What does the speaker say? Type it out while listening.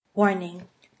Warning: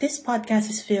 This podcast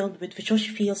is filled with Fujoshi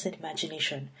feels and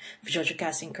imagination.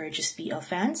 FujojoCast encourages BL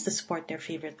fans to support their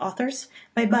favorite authors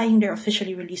by buying their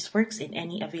officially released works in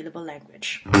any available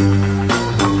language.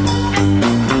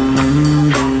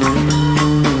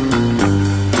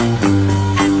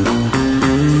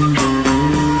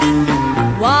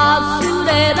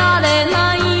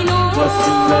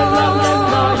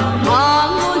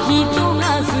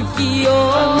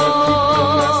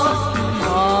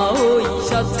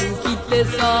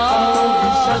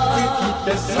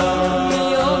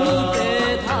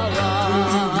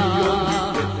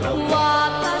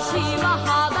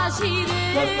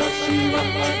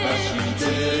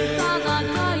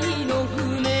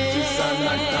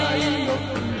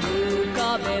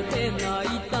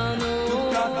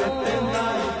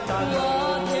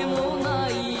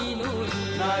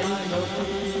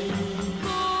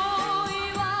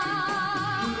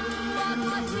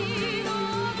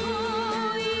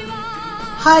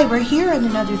 Hi, we're here in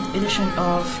another edition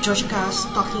of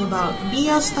JojoCast talking about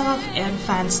BL stuff and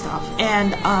fan stuff.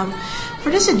 And for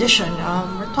this edition,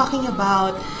 we're talking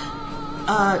about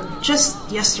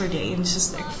just yesterday, and this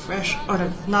is like fresh,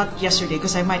 or not yesterday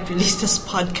because I might release this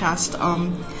podcast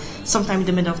sometime in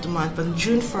the middle of the month, but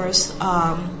June 1st,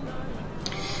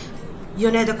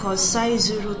 Yonedako's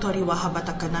Saizuru Tori wa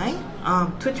Habata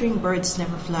Kanai, Twittering Birds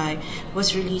Never Fly,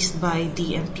 was released by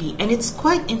DMP. And it's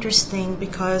quite interesting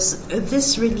because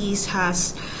this release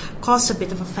has caused a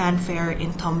bit of a fanfare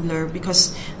in Tumblr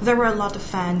because there were a lot of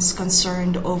fans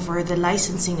concerned over the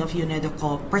licensing of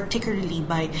Yonedako, particularly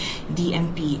by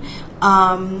DMP.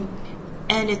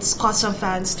 And it's caused some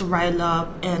fans to rile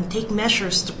up and take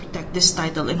measures to protect this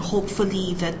title, and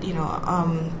hopefully that,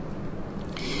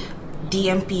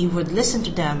 DMP would listen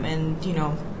to them and,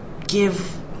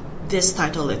 give this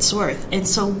title its worth. And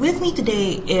so with me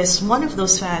today is one of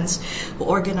those fans who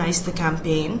organized the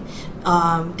campaign.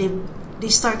 They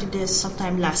started this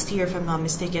sometime last year, if I'm not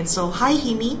mistaken. So hi,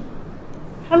 Himi.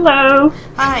 Hello.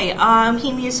 Hi.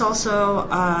 Himi is also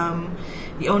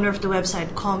the owner of the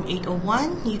website Calm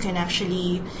 801. You can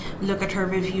actually look at her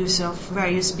reviews of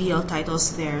various BL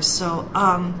titles there. So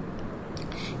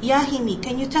yeah, Himi,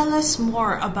 can you tell us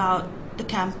more about the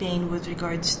campaign with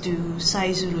regards to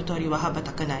Saizuru Tori wa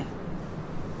Habata Kanai?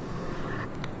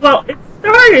 Well, it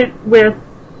started with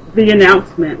the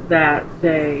announcement that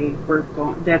they were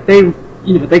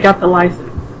they got the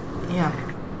license. Yeah.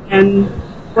 And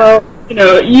well,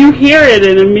 you hear it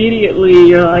and immediately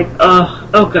you're like,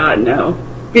 oh God, no,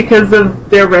 because of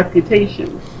their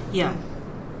reputation. Yeah.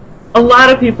 A lot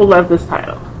of people love this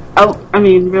title. I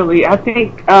mean, really, I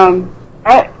think.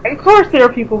 Of course, there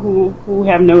are people who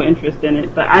have no interest in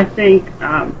it, but I think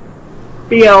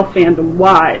BL fandom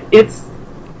wide, it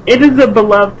is a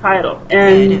beloved title,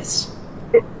 and yeah, it is.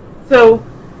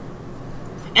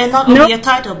 And not only a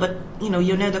title, but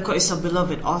Yonedako is a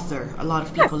beloved author. A lot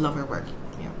of people love her work.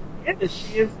 Yeah,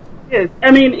 she is.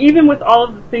 I mean, even with all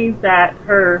of the things that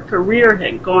her career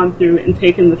had gone through and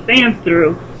taken the fans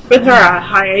through, with her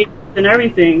hiatus and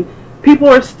everything, people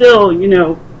are still,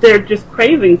 they're just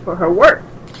craving for her work.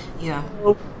 Yeah.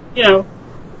 So,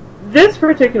 this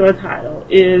particular title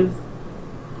is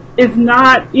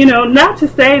not, not to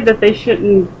say that they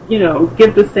shouldn't,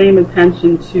 give the same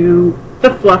attention to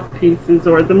the fluff pieces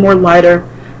or the more lighter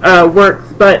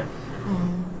works, but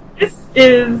this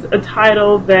is a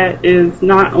title that is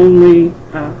not only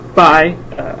by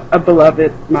a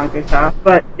beloved mangaka,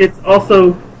 but it's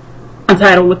also a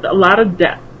title with a lot of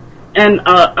depth. And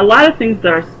a lot of things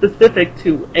that are specific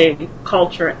to a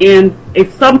culture and a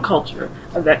subculture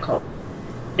of that culture.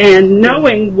 And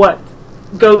knowing what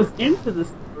goes into the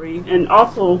story, and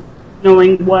also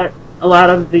knowing what a lot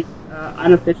of the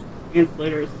unofficial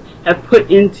translators have put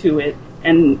into it,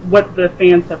 and what the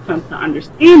fans have come to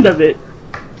understand of it,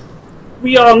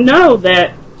 we all know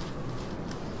that,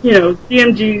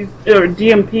 DMGs or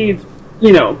DMPs,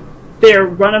 their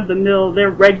run-of-the-mill, their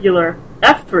regular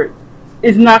effort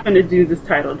is not going to do this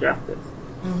title justice.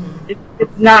 Mm-hmm.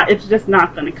 It's just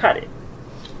not going to cut it.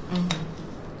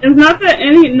 Mm-hmm. It's not that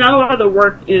no other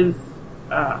work is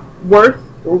worth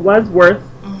or was worth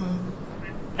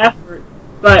effort,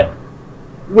 but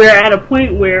we're at a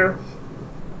point where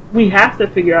we have to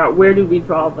figure out where do we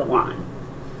draw the line.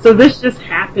 So this just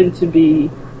happened to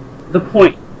be the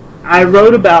point. I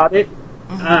wrote about it,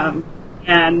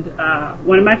 and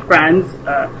one of my friends,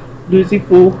 Lucy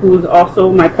Poole, who is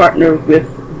also my partner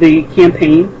with the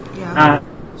campaign,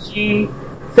 she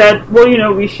said,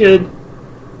 well, we should,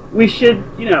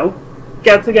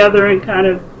 get together and kind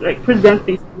of like present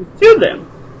these things to them.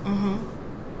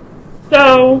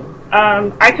 So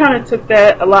I kind of took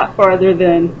that a lot farther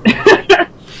than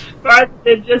rather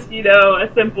than just a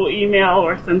simple email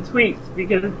or some tweets,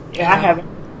 because I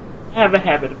have a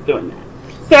habit of doing that.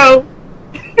 So,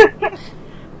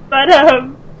 but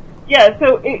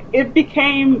so it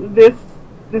became this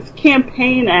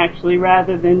campaign actually,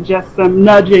 rather than just some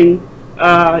nudging,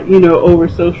 over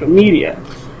social media.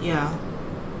 Yeah.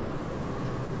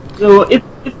 So it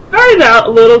started out a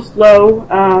little slow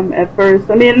at first.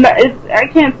 I mean, I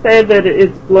can't say that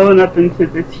it's blown up into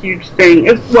this huge thing.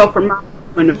 From my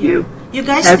point of view. You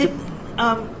guys did.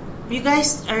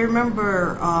 I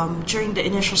remember during the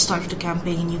initial start of the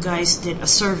campaign, you guys did a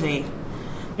survey.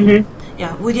 Mm-hmm.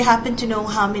 Yeah. Would you happen to know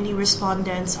how many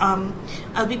respondents?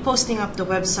 I'll be posting up the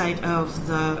website of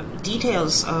the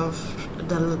details of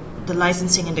the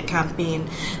licensing and the campaign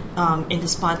in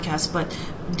this podcast. But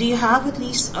do you have at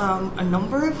least a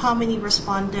number of how many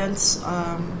respondents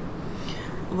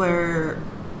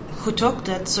who took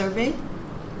that survey?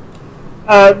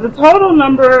 The total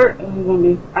number.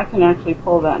 I can actually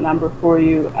pull that number for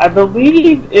you. I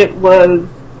believe it was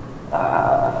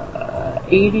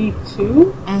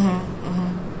 82.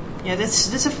 Yeah,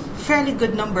 that's a fairly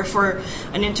good number for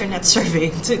an internet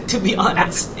survey, to be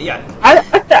honest. Yeah. I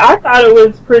thought it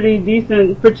was pretty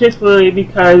decent, particularly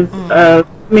because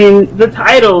the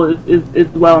title is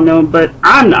well known, but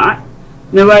I'm not.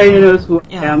 Nobody knows who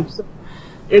I am. So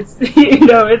it's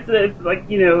it's like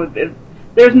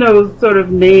there's no sort of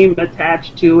name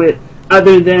attached to it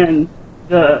other than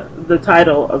the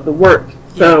title of the work.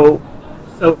 So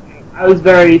I was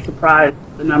very surprised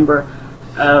at the number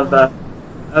of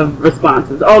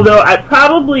responses. Although I'd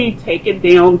probably take it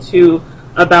down to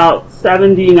about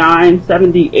 79,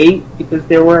 78 because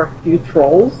there were a few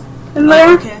trolls in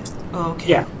there. Okay.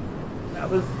 Yeah. That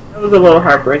was a little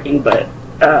heartbreaking, but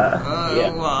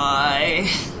why?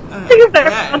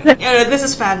 This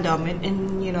is fandom,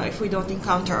 and if we don't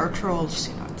encounter our trolls,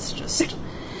 it's just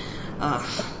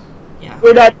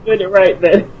we're not doing it right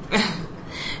then.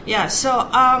 Yeah.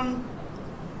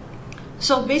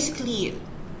 So basically,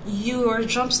 you are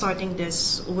jump-starting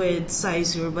this with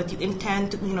Saizuru, but you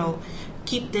intend to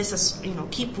keep this as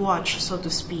keep watch, so to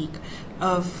speak,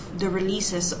 of the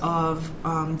releases of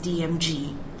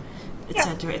DMG,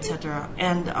 etc., etc.,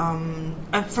 and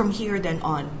from here then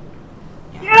on.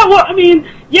 Yeah, well, I mean,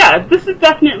 this is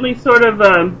definitely sort of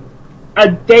a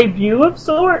debut of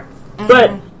sorts,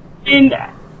 but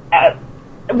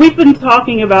we've been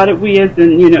talking about it, we as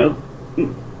in,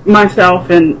 myself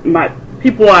and my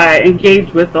people I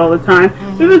engage with all the time,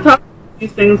 we've been talking about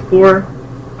these things for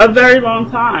a very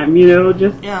long time,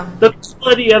 the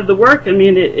quality of the work. I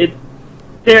mean,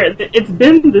 it's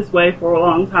been this way for a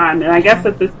long time, and I guess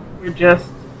at this point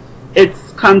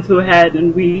it's come to a head,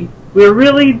 and we're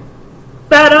really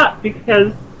fed up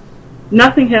because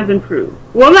nothing has improved.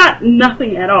 Well, not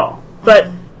nothing at all, but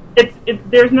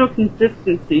there's no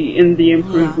consistency in the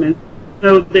improvement.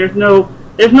 So there's no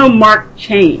marked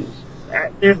change.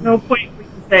 There's no point where you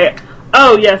can say,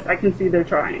 "Oh, yes, I can see they're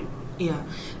trying." Yeah.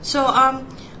 So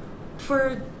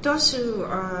for those who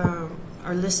are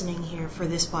listening here for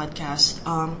this podcast,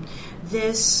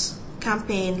 this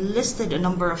campaign listed a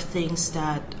number of things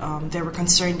that they were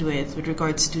concerned with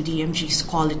regards to DMG's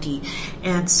quality,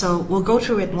 and so we'll go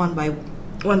through it one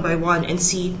by one and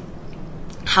see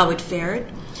how it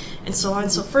fared and so on.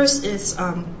 So first is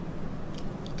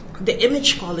the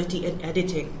image quality and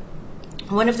editing.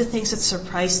 One of the things that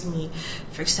surprised me,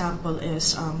 for example,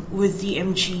 is with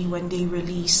DMG when they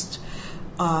released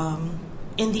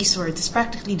In These Words. It's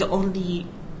practically the only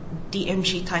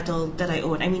DMG title that I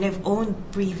own. I mean, I've owned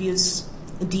previous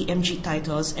DMG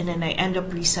titles and then I end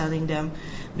up reselling them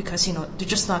because they're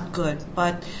just not good.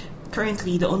 But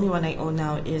currently the only one I own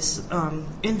now is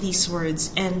In These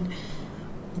Words, and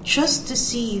just to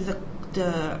see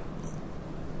the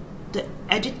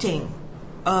editing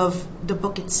of the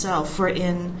book itself,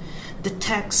 wherein the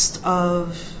text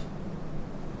of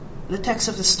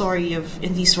the story of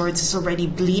In These Words is already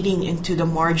bleeding into the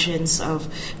margins of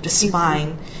the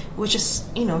spine, which is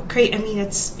great. I mean,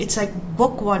 it's like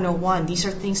book 101. These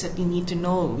are things that you need to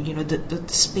know, the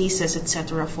spaces,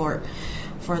 etc. for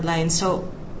lines. So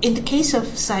in the case of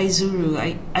Saizuru,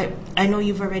 I know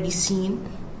you've already seen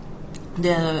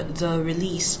the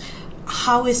release.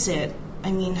 How is it?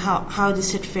 I mean, how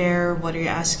does it fare? What are you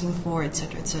asking for,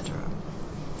 etc., etc.?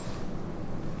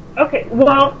 Okay,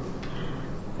 well,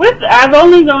 I've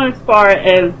only gone as far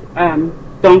as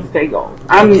Don't Stay Gold.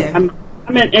 I'm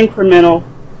an incremental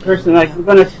person. Like, we're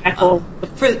going to tackle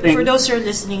for those who are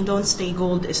listening, Don't Stay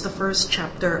Gold is the first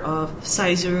chapter of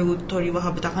Saizuru Toriwa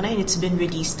Habatakanai, and it's been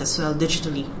released as well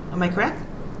digitally. Am I correct?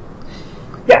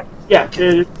 Yeah.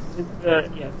 It's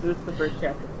the first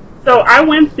chapter. So I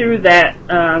went through that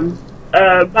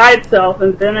by itself,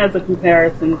 and then as a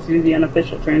comparison to the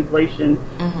unofficial translation,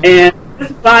 and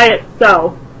just by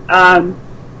itself,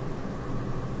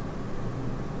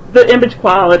 the image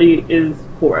quality is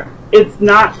poor. It's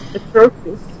not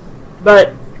atrocious,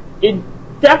 but it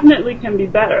definitely can be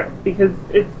better because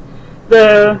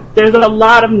there's a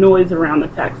lot of noise around the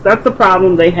text. That's the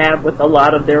problem they have with a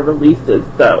lot of their releases,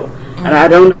 though, and I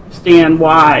don't understand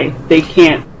why they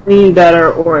can't clean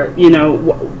better, or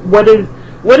what is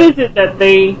it that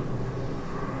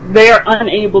they are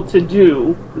unable to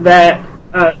do that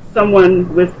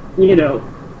someone with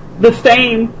the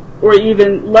same or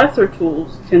even lesser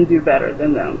tools can do better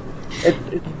than them. It's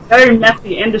very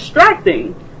messy and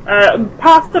distracting.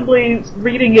 Possibly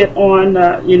reading it on,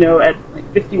 at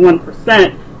like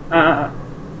 51%,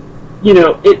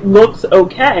 it looks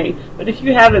okay. But if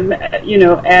you have it, at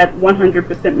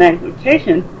 100%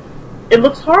 magnification, it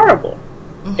looks horrible.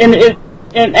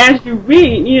 And as you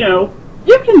read,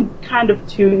 you can kind of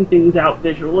tune things out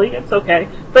visually. It's okay.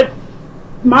 But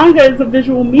manga is a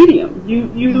visual medium.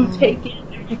 You take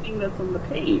in everything that's on the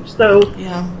page. So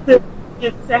to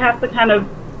have to kind of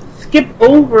skip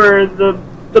over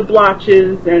the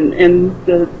blotches and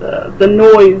the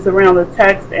noise around the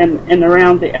text and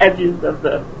around the edges of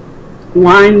the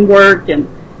line work, and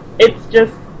it's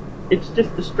just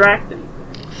distracting.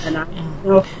 And I don't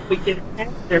know if we get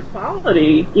past their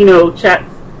quality,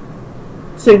 chats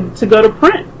to go to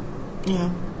print.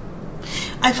 Yeah.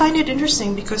 I find it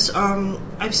interesting because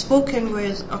I've spoken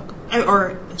with,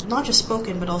 or not just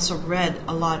spoken, but also read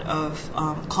a lot of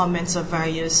comments of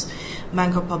various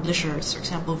manga publishers, for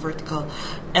example, Vertical,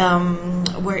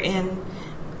 wherein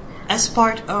as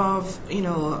part of,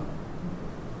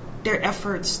 their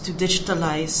efforts to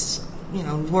digitalize,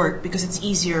 work because it's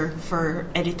easier for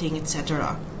editing,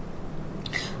 etc.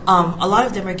 A lot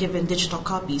of them are given digital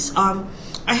copies.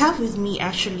 I have with me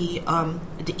actually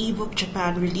the ebook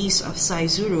Japan release of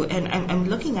Saizuru, and I'm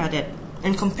looking at it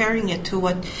and comparing it to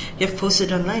what you've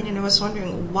posted online, and I was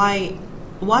wondering why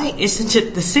isn't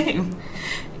it the same?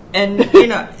 And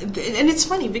and it's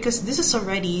funny because this is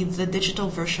already the digital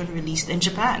version released in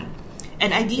Japan,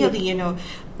 and ideally,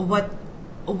 what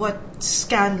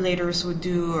scanlators would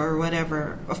do or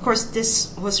whatever. Of course,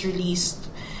 this was released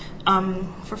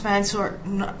for fans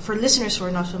for listeners who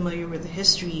are not familiar with the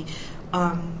history.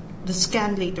 The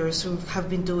scanlators who have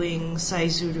been doing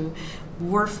Saizuru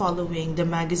were following the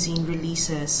magazine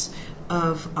releases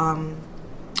of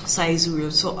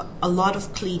Saizuru. So a lot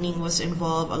of cleaning was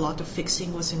involved, a lot of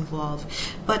fixing was involved.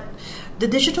 But the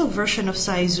digital version of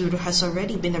Saizuru has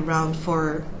already been around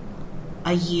for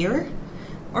a year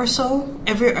or so.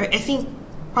 I think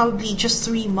probably just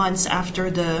 3 months after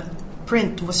the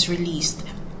print was released.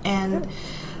 And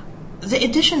the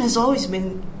edition has always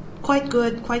been quite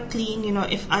good, quite clean.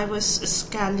 If I was a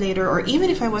scanlator, or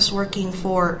even if I was working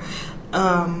for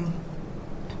a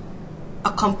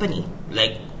company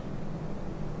like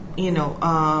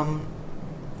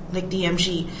like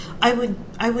DMG,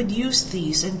 I would use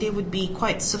these, and they would be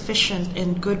quite sufficient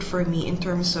and good for me in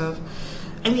terms of,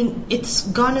 it's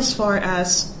gone as far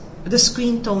as the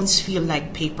screen tones feel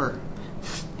like paper.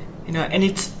 And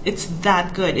it's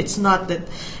that good. It's not that,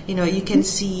 you can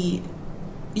see,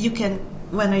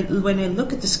 when I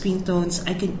look at the screen tones,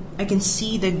 I can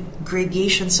see the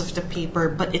gradations of the paper,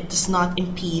 but it does not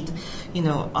impede,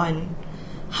 on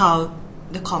how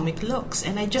the comic looks.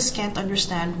 And I just can't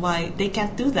understand why they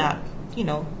can't do that,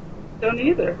 Don't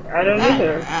either. I don't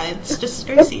either. It's just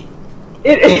crazy.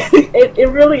 It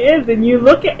really is. And you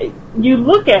look at it,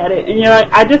 and you're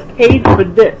like, I just paid for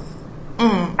this.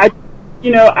 I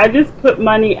just put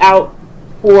money out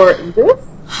for this.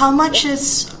 How much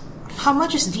is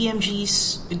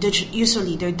DMG's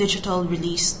usually their digital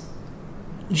release?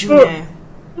 June?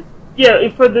 Yeah,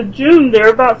 for the June they're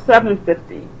about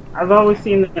 $7.50. I've always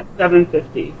seen them at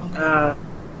 $7.50.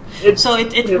 Okay. So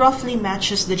it roughly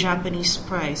matches the Japanese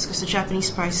price, because the Japanese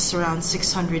price is around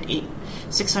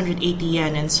 680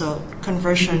 yen, and so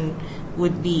conversion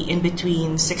would be in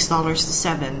between $6 to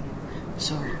 $7.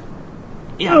 So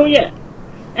yeah. Oh yeah,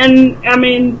 and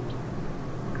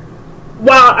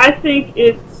while I think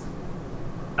it's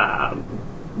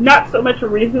not so much a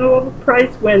reasonable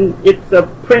price when it's a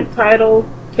print title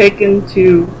taken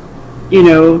to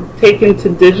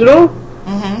digital,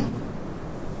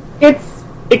 it's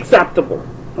acceptable.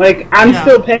 Like, I'm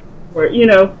still paying for it,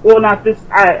 well, not this,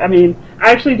 I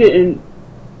actually didn't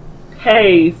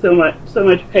pay so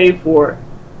much pay for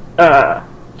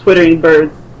Twittering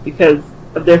Birds because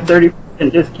of their 30%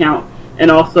 discount, and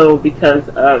also because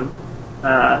of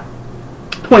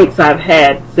points I've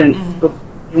had since before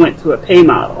we went to a pay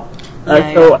model.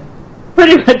 So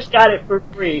pretty much got it for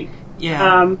free.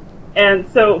 Yeah. And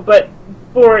so, but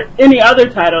for any other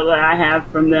title that I have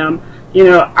from them, you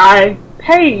know, I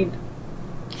paid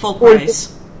full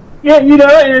price. Yeah, you know,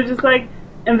 and it's just like,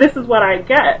 and this is what I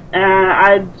get, and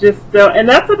I just don't. And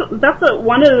that's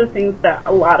one of the things that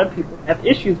a lot of people have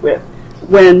issues with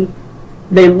when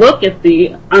they look at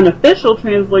the unofficial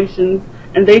translations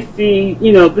and they see,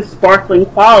 you know, the sparkling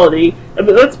quality. But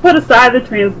let's put aside the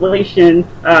translation,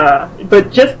 but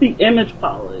just the image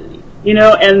quality, you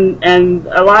know, and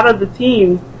a lot of the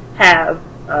teams have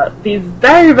these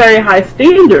very, very high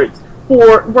standards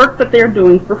for work that they're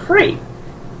doing for free.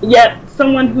 Yet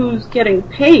someone who's getting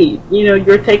paid, you know,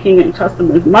 you're taking in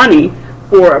customers' money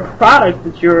for a product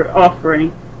that you're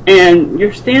offering, and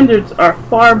your standards are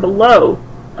far below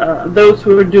those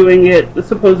who are doing it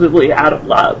supposedly out of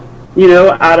love, you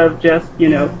know, out of just, you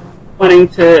know, wanting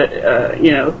to,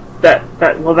 you know,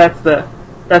 well, that's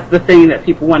the thing that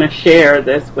people want to share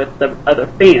this with the other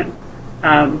fans.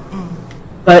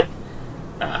 But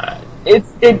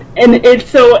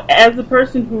it's so, as a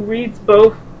person who reads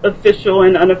both official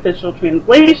and unofficial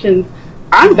translations,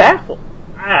 I'm baffled.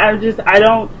 I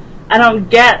don't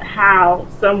get how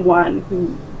someone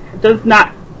who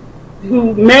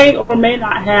may or may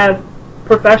not have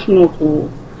professional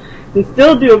tools can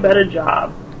still do a better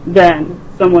job than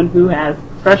someone who has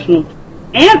professional tools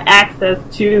and access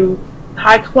to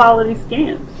high quality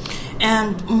scans.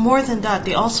 And more than that,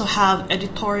 they also have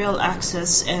editorial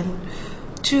access and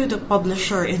to the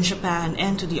publisher in Japan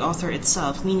and to the author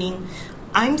itself, meaning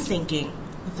I'm thinking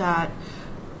that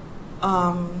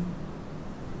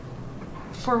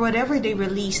for whatever they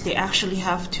release, they actually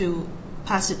have to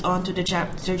pass it on to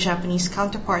their Japanese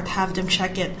counterpart, have them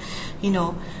check it, you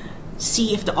know,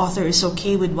 see if the author is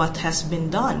okay with what has been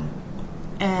done.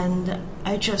 And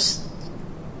I just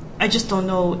don't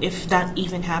know if that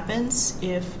even happens,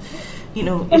 if, you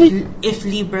know, if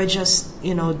Libra just,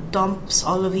 you know, dumps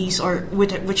all of these, or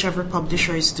whichever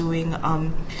publisher is doing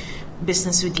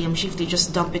business with DMG, if they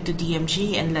just dump it to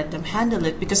DMG and let them handle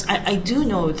it. Because I do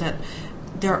know that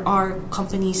there are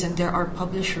companies and there are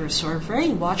publishers who are very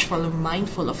watchful and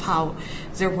mindful of how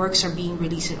their works are being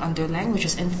released in other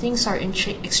languages, and things are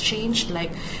exchanged,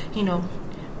 like, you know,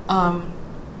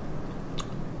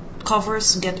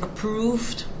 covers get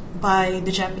approved by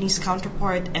the Japanese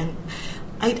counterpart. And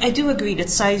I do agree that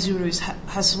Saizuru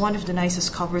has one of the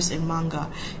nicest covers in manga.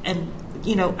 And,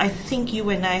 you know, I think you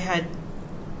and I had,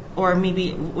 or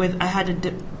maybe I had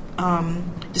a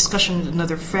discussion with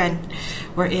another friend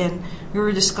wherein we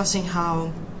were discussing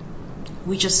how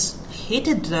we just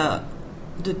hated the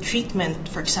treatment,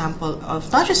 for example,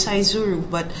 of not just Saizuru,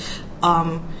 but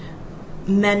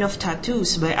Men of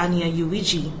Tattoos by Anya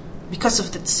Yuiji, because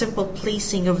of the simple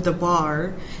placing of the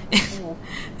bar,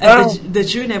 the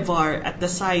June bar at the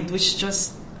side, which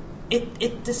just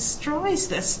it destroys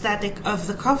the aesthetic of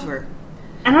the cover.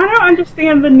 And I don't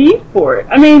understand the need for it.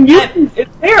 I mean,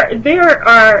 there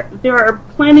are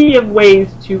plenty of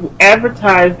ways to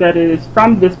advertise that it is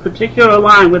from this particular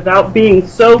line without being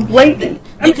so blatant.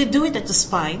 They could do it at the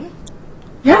spine.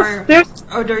 Yes,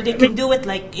 or they can do it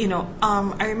like, you know,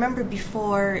 I remember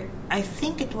before, I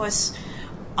think it was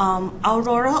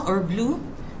Aurora or Blue,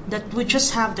 that would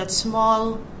just have that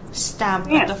small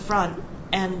stamp at the front,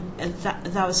 and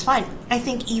that was fine. I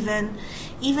think even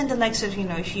the likes of, you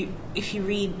know, if you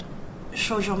read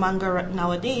shoujo manga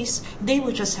nowadays, they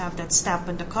would just have that stamp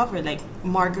on the cover. Like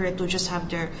Margaret would just have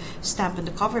their stamp on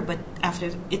the cover, but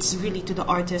after, it's really to the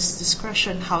artist's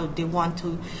discretion how they want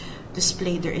to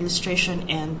display their illustration,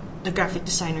 and the graphic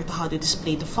designer to how to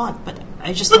display the font. But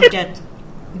I just don't get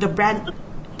the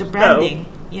branding.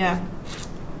 Yeah.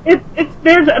 It's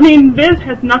Viz. I mean, Viz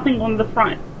has nothing on the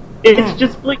front. It's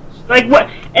just like what?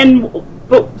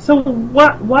 So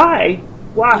what? Why?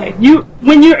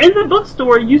 When you're in the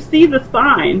bookstore, you see the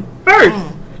spine first.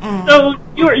 So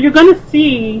you're going to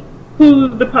see who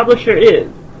the publisher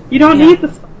is. You don't need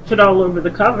to splash it all over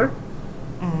the cover.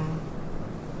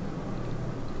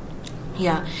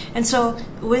 Yeah, and so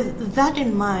with that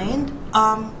in mind,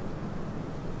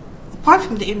 apart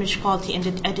from the image quality and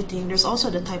the editing, there's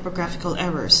also the typographical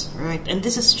errors, right? And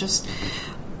this is just,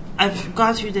 I've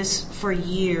gone through this for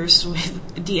years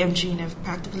with DMG and I've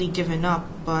practically given up.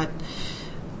 But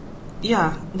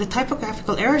yeah, the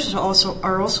typographical errors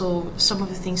are also some of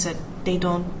the things that they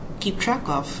don't keep track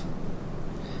of.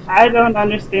 I don't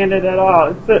understand it at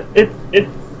all.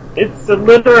 It's a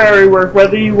literary work,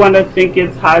 whether you want to think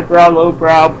it's highbrow,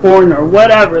 lowbrow, porn, or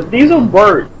whatever. These are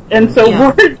words, and so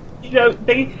words, you know,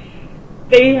 they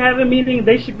have a meaning.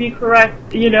 They should be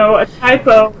correct. You know, a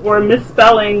typo or a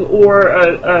misspelling or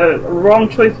a wrong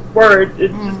choice of words,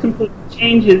 it just completely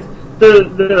changes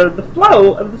the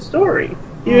flow of the story.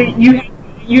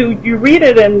 You read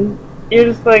it and you're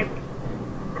just like,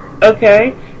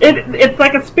 okay, it's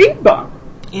like a speed bump.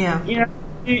 Yeah. You know,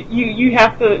 you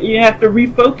have to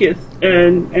refocus,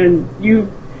 and you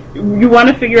want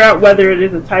to figure out whether it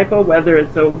is a typo, whether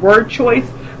it's a word choice.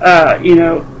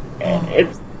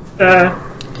 It's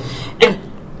and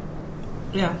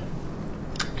yeah.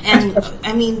 And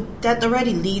I mean that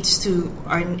already leads to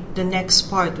the next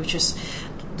part, which is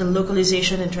the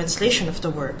localization and translation of the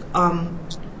work.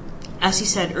 As you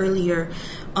said earlier,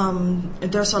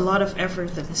 there's a lot of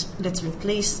effort that's been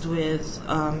placed with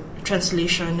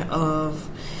translation of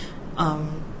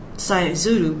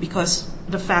Saizuru, because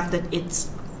the fact that it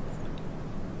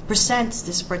presents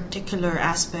this particular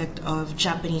aspect of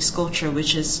Japanese culture,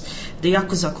 which is the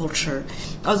Yakuza culture.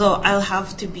 Although I'll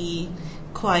have to be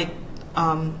quite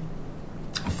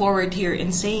forward here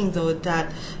in saying, though,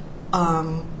 that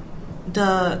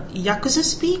the Yakuza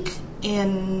speak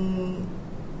in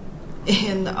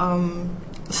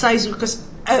Saizuru, because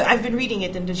I've been reading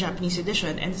it in the Japanese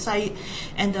edition, and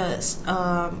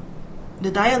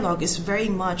the dialogue is very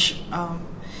much a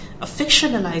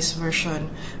fictionalized version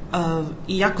of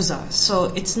Yakuza. So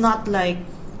it's not like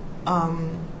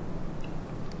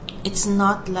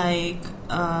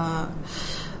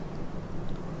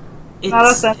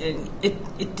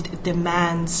it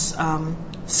demands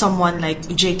someone like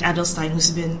Jake Adelstein,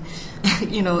 who's been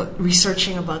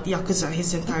researching about Yakuza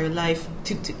his entire life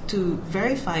to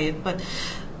verify it. But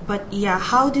yeah,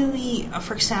 how do we,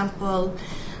 for example,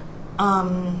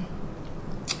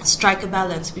 strike a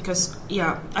balance? Because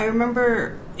I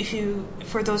remember,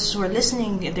 for those who are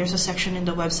listening, there's a section in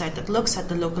the website that looks at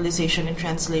the localization and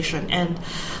translation, and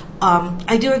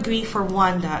I do agree, for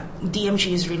one, that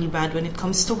DMG is really bad when it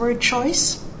comes to word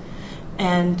choice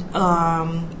and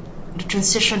the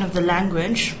transition of the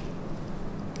language.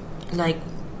 Like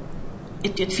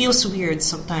it feels weird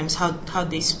sometimes how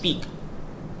they speak.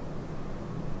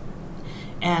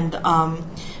 And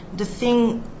the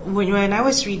thing, when I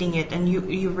was reading it, and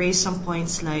you raised some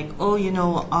points like,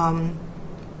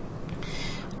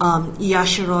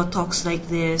 Yashiro talks like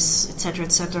this, etc.,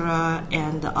 etc.,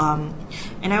 and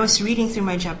I was reading through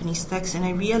my Japanese text, and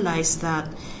I realized that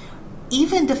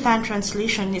even the fan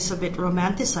translation is a bit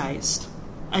romanticized.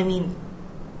 I mean,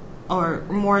 or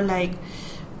more like,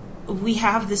 we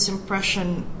have this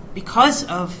impression because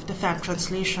of the fan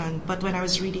translation, but when I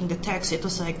was reading the text, it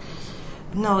was like,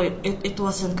 no, it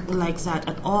wasn't like that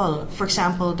at all. For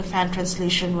example, the fan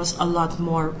translation was a lot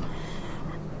more,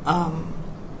 how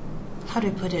do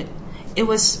I put it? It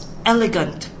was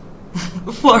elegant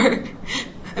I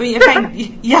find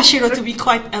Yashiro to be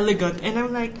quite elegant, and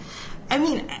I'm like,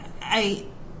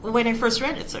 when I first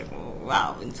read it, it's like,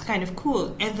 wow, it's kind of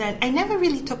cool. And then I never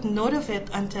really took note of it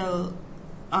until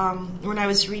when I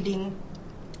was reading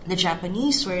the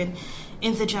Japanese, where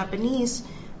in the Japanese,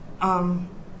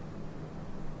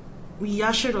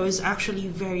 Yashiro is actually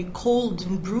very cold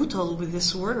and brutal with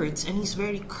his words, and he's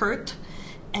very curt,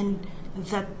 and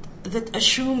that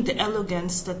assumed the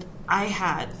elegance that I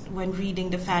had when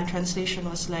reading the fan translation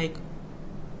was like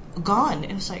gone.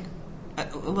 And it's like,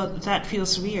 well, that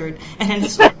feels weird. And then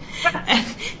it's like,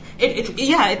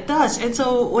 it does. And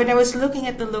so when I was looking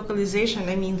at the localization,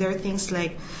 I mean, there are things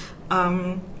like,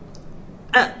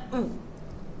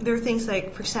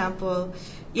 for example,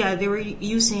 they were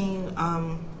using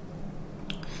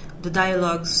the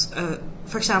dialogues.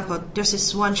 For example, there's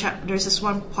this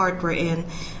one part wherein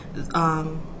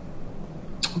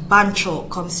Bancho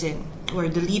comes in, or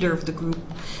the leader of the group,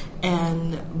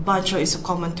 and Bancho is a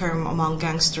common term among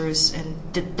gangsters, and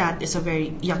that is a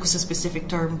very Yakuza specific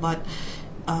term, but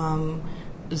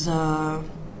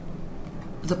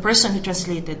the person who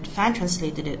fan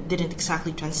translated it, didn't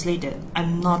exactly translate it.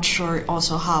 I'm not sure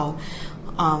also how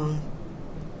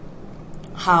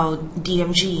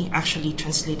DMG actually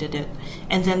translated it.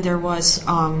 And then there was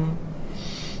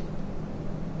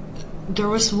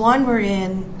one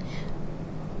wherein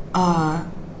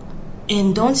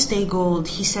in Don't Stay Gold,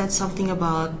 he said something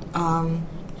about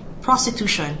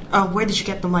prostitution. Where did you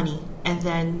get the money? And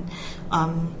then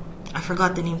I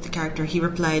forgot the name of the character. He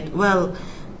replied, well,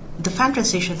 the fan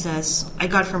translation says, I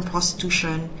got it from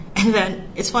prostitution. And then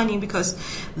it's funny because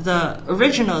the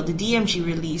original, the DMG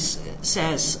release,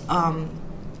 says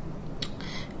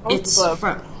it's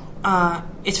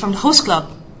from the host club.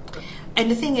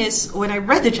 And the thing is, when I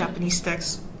read the Japanese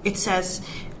text, it says,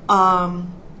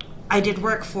 I did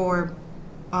work for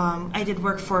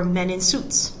men in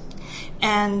suits.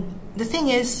 And the thing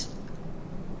is,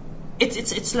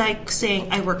 it's like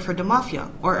saying I work for the mafia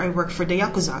or I work for the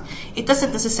Yakuza. It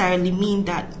doesn't necessarily mean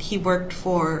that he worked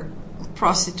for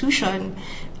prostitution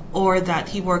or that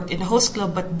he worked in a host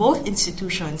club, but both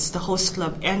institutions, the host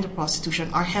club and the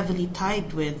prostitution, are heavily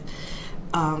tied with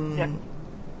the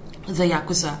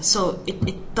Yakuza. So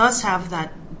it does have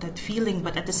that feeling,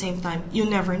 but at the same time, you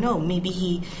never know. Maybe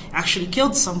he actually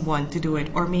killed someone to do it,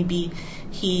 or maybe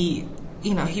he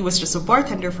was just a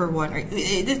bartender for one.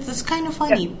 It's kind of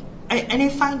funny. I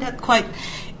find that quite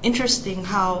interesting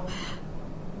how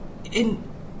in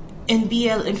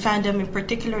BL, in fandom in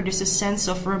particular, there's a sense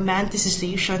of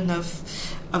romanticization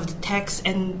of the text,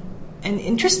 and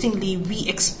interestingly, we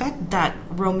expect that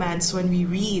romance when we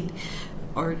read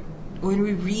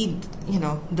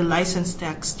the licensed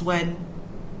text, when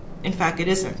in fact it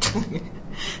isn't.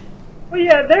 Well,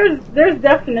 yeah, there's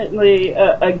definitely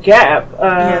a gap.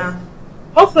 Yeah.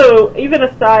 Also, even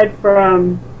aside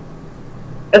from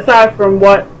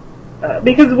what,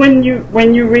 because when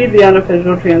you read the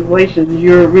unofficial translations,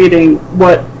 you're reading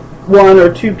what one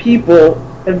or two people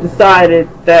have decided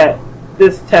that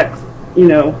this text,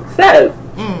 says.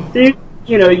 So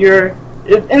you're,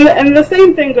 and the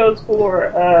same thing goes for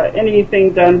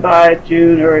anything done by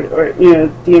June or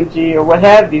DMG or what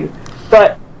have you.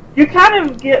 But you kind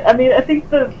of get, I think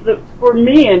the for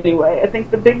me anyway, I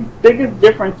think the biggest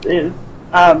difference is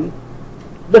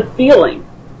the feeling.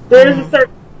 There's a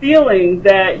certain feeling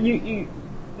that you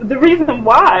the reason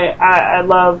why I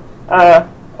love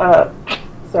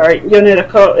Yoneda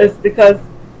Ko is because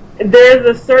there's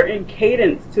a certain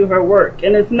cadence to her work,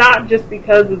 and it's not just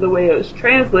because of the way it was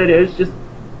translated. It's just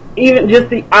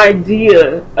the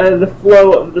idea of the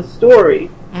flow of the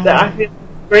story that I feel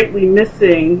greatly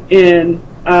missing in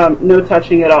No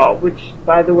Touching at All, which,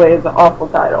 by the way, is an awful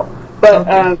title. But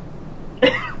I'm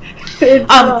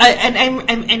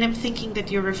thinking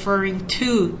that you're referring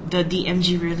to the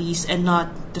DMG release and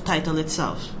not the title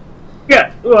itself.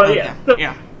 Yeah. Well, okay. yeah. So,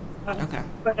 yeah. Okay.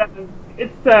 But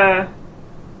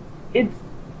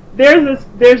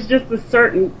there's just a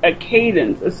certain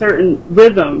cadence, a certain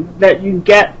rhythm that you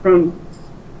get from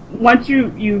once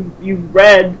you've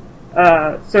read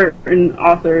certain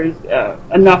authors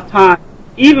enough time,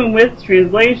 even with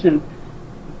translations.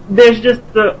 There's just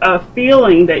a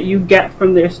feeling that you get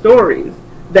from their stories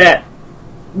that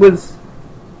was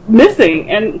missing.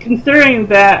 And considering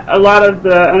that a lot of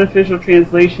the unofficial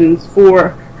translations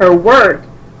for her work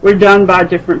were done by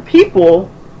different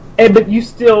people, but you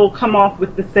still come off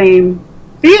with the same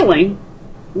feeling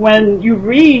when you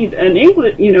read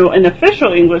an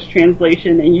official English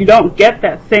translation, and you don't get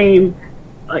that same,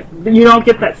 you don't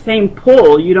get that same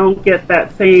pull, you don't get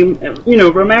that same,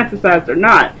 romanticized or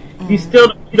not. You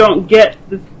don't get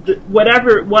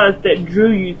whatever it was that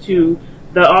drew you to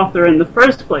the author in the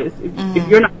first place. If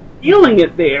you're not feeling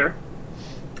it there,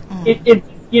 it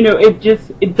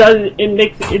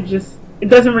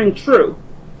doesn't ring true,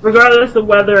 regardless of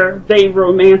whether they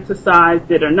romanticized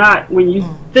it or not. When you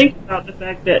think about the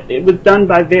fact that it was done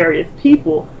by various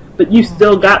people, but you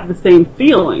still got the same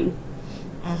feeling.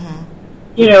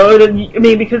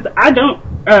 Because I don't,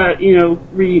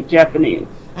 read Japanese.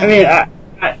 I'm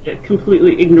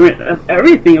completely ignorant of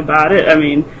everything about it.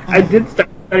 I did start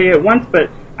studying it once, but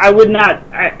I would not.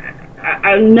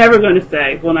 I'm never going to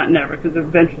say, well, not never, because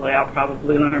eventually I'll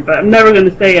probably learn. But I'm never going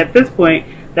to say at this point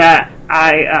that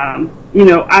I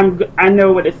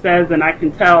know what it says and I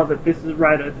can tell that this is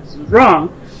right or this is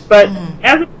wrong. But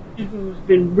as a person who's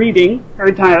been reading her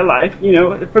entire life,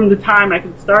 from the time I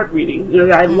could start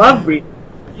reading, I love reading.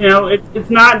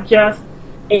 It's not just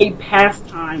a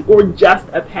pastime or just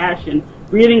a passion.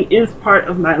 Reading is part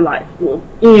of my life, in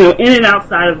and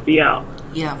outside of BL.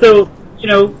 Yeah. So,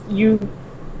 you,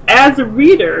 as a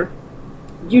reader,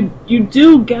 you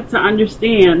do get to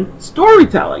understand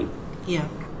storytelling. Yeah.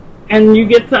 And you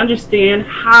get to understand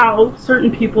how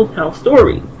certain people tell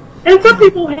stories. And some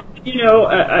people have,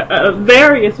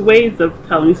 various ways of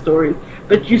telling stories,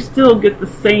 but you still get the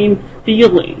same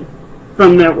feeling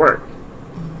from their work.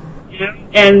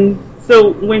 And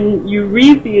so when you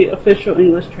read the official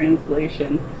English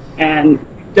translation and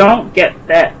don't get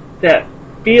that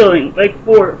feeling, like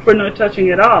for No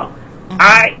Touching at All,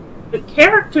 the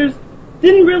characters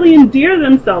didn't really endear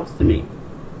themselves to me.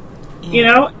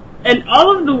 And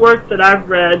all of the work that I've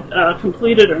read,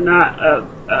 completed or not, of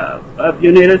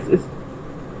Yoneda's,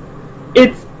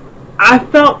 I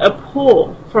felt a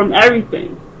pull from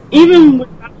everything. Even with,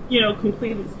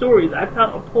 completed stories, I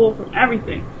felt a pull from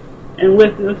everything. And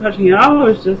with No Touching at All,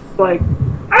 it was just like,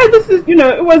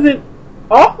 it wasn't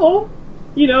awful.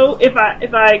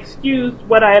 If I excused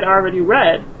what I had already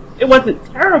read, it wasn't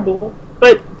terrible,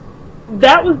 but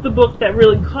that was the book that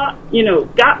really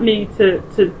got me to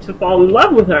fall in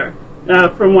love with her,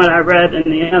 from what I read in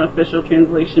the unofficial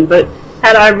translation. But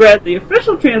had I read the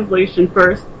official translation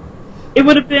first, it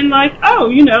would have been like, oh,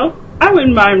 I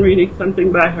wouldn't mind reading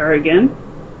something by her again.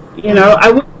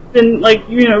 I would have been like,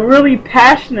 really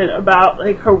passionate about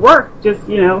like her work, just,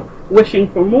 wishing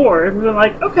for more. And we're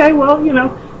like, okay, well,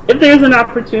 if there's an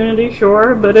opportunity,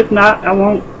 sure, but if not, I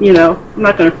won't, I'm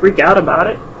not going to freak out about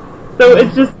it. So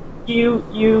it's just,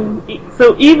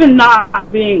 so even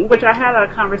not being, which I had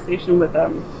a conversation with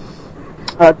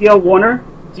D.L. Warner.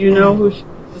 Do you know who she is?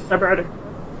 The subreddit.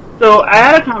 So I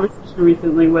had a conversation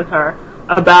recently with her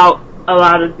about a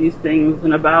lot of these things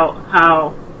and about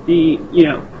how the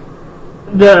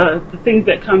things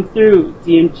that come through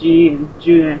DMG and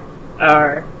Juno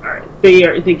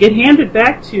they get handed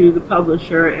back to the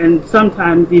publisher and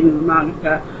sometimes even the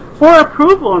mangaka for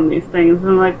approval on these things. And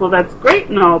I'm like, well, that's great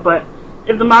and all, but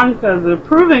if the mangaka is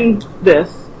approving this,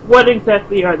 what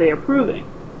exactly are they approving?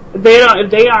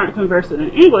 If they aren't conversant in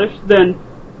English, then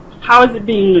how is it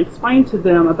being explained to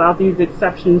them about these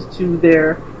exceptions to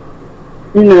their,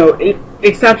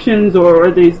 exceptions or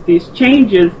these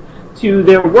changes to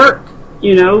their work?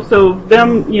 So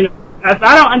them, if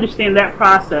I don't understand that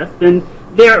process, then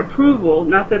their approval,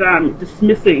 not that I'm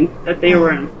dismissing that they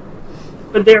were in,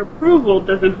 but their approval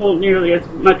doesn't hold nearly as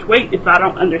much weight if I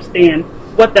don't understand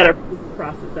what that approval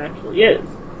process actually is.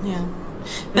 Yeah,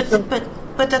 but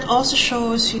that also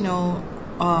shows,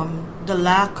 the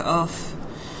lack of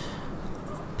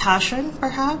passion,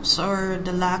 perhaps, or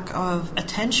the lack of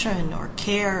attention or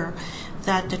care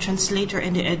that the translator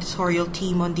and the editorial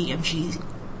team on DMG's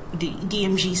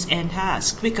end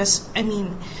has. Because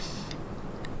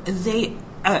they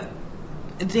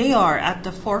are at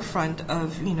the forefront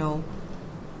of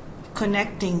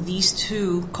connecting these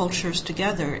two cultures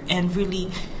together, and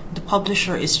really the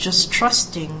publisher is just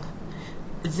trusting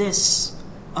this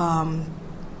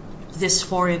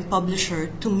foreign publisher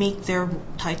to make their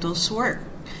titles work.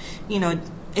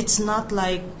 It's not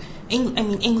like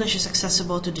English is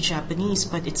accessible to the Japanese,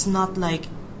 but it's not like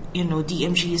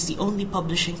DMG is the only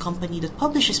publishing company that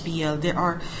publishes BL.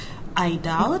 I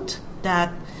doubt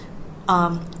that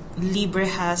Libre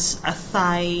has a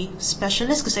Thai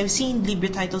specialist, because I've seen Libre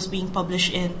titles being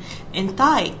published in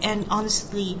Thai, and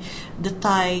honestly, the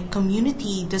Thai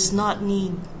community does not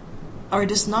need or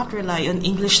does not rely on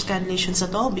English scanlations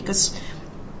at all, because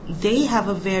they have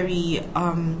a very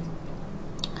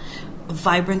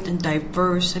vibrant and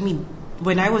diverse.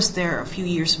 When I was there a few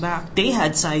years back, they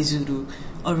had Saizuru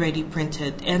already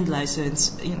printed and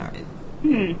licensed, and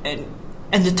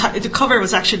the cover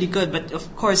was actually good, but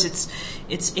of course it's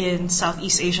in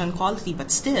Southeast Asian quality, but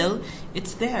still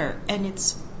it's there, and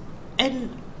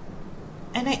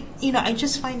I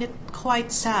just find it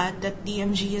quite sad that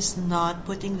DMG is not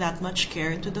putting that much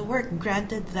care into the work.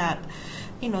 Granted that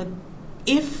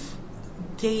if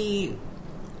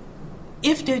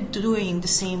they're doing the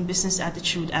same business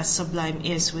attitude as Sublime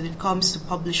is when it comes to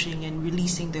publishing and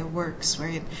releasing their works,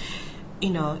 right?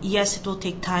 Yes, it will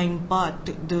take time, but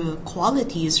the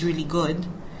quality is really good,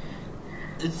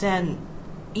 then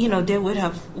we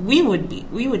would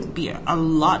be a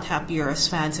lot happier as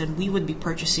fans, and we would be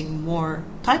purchasing more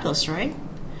titles, right?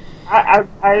 I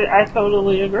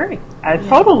totally agree.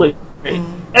 Totally agree.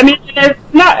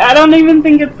 It's not. I don't even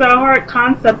think it's a hard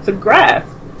concept to grasp.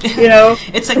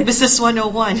 It's like Business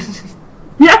 101.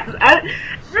 Yes,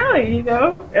 really.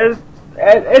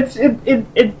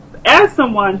 It's as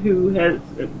someone who has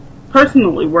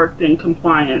personally worked in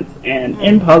compliance and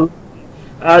in publishing,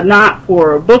 not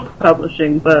for book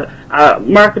publishing, but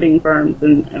marketing firms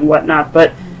and whatnot,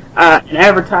 but in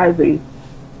advertising,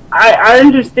 I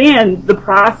understand the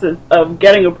process of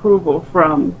getting approval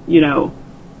from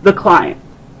the client.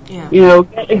 Yeah.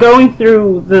 Going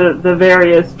through the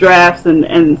various drafts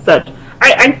and such.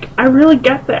 I really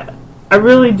get that. I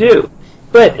really do.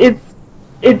 But it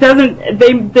doesn't.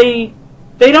 They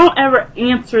don't ever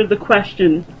answer the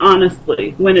question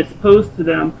honestly when it's posed to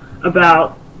them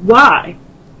about why,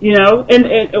 or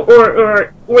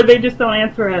they just don't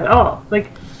answer at all.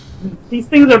 Like, these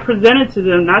things are presented to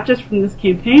them not just from this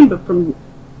campaign, but from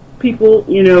people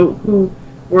who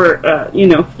were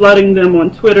flooding them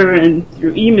on Twitter and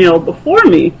through email before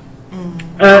me.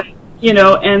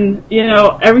 And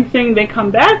everything they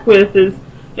come back with is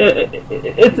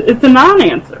it's a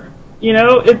non-answer.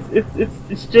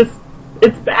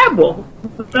 It's babble.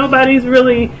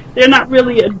 They're not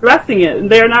really addressing it.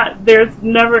 There's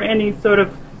never any sort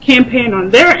of campaign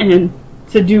on their end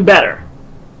to do better.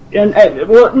 And at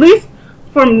least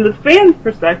from the fan's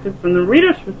perspective, from the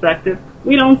reader's perspective,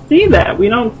 we don't see that. We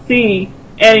don't see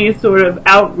any sort of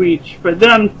outreach for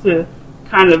them to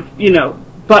kind of,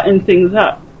 button things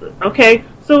up. Okay?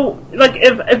 So, like,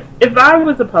 if I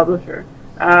was a publisher,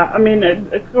 I mean,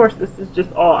 of course, this is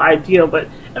just all ideal, but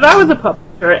if I was a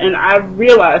publisher and I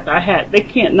realized they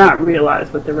can't not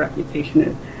realize what their reputation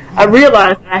is. I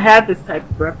realized I had this type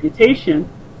of reputation.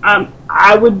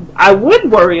 I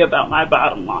would worry about my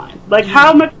bottom line. Like,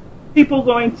 how much are people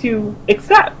going to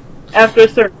accept after a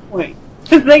certain point?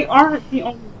 Because they aren't the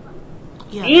only ones.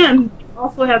 Yeah. And you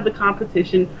also have the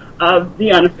competition of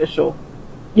the unofficial,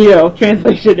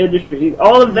 translation industry,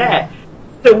 all of that.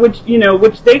 So which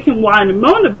they can whine and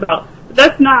moan about, but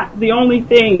that's not the only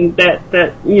thing that's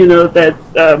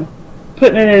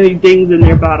putting any dings in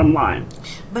their bottom line.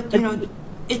 But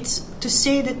it's to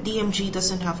say that DMG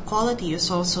doesn't have quality is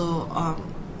also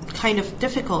kind of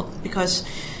difficult, because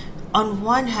on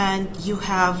one hand you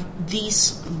have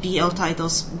these BL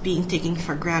titles being taken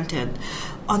for granted.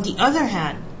 On the other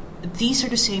hand, these are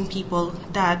the same people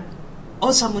that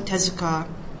Osamu Tezuka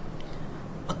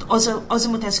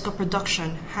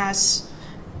Production has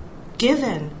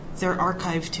given their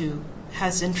archive to,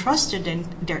 has entrusted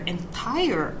their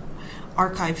entire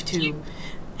archive to,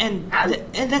 and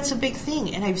that's a big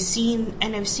thing. And I've seen the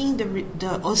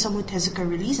Osamu Tezuka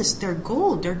releases. They're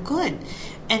gold. They're good,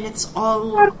 and it's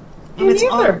all.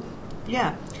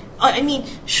 Yeah. I mean,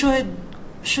 should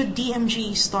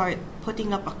DMG start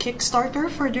putting up a Kickstarter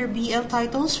for their BL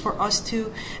titles for us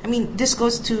to? I mean, this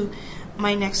goes to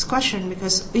my next question,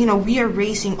 because we are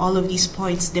raising all of these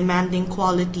points, demanding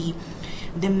quality,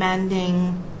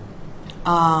 demanding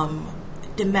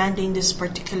this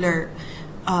particular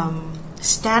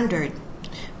standard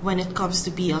when it comes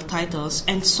to BL titles.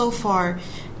 And so far,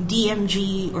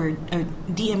 DMG or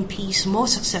DMP's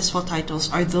most successful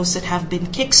titles are those that have been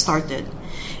kickstarted,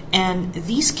 and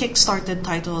these kickstarted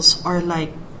titles are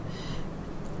like,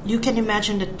 you can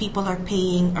imagine that people are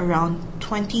paying around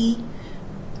 $20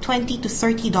 to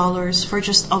 $30 for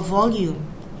just a volume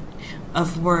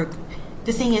of work.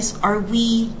 The thing is, are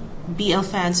we BL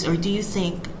fans, or do you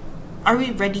think, are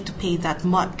we ready to pay that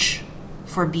much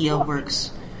for BL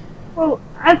works? Well,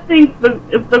 I think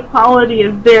if the quality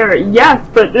is there, yes,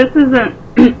 but this isn't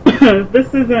this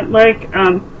isn't like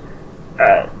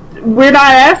we're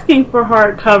not asking for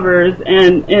hardcovers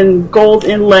and gold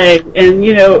inlay, and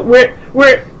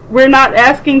we're not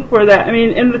asking for that. I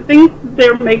mean, and the things that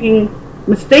they're making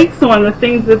mistakes on, the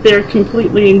things that they're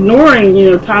completely ignoring,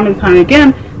 time and time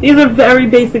again, these are very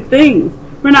basic things.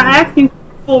 We're not asking for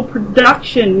full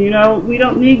production, we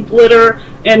don't need glitter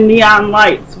and neon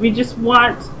lights. We just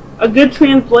want a good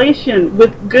translation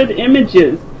with good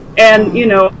images and,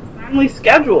 a timely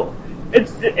schedule.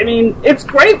 It's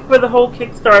great for the whole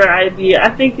Kickstarter idea. I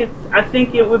think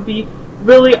it would be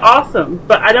really awesome,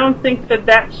 but I don't think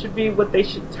that should be what they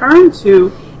should turn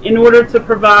to in order to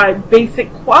provide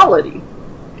basic quality,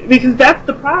 because that's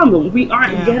the problem. We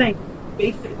aren't getting what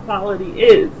basic quality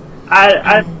is.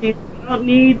 I don't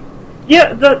need.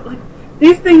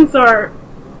 These things are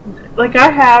like,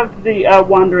 I have the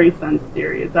Wandering Sun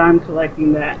series. I'm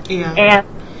collecting that. Yeah.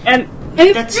 And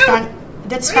that's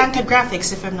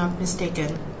Fantagraphics, if I'm not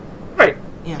mistaken. Right.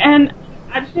 Yeah. And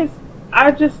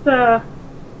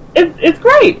it's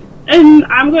great. And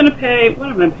I'm going to pay, what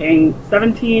am I paying,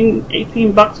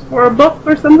 $17-18 for a book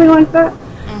or something like that?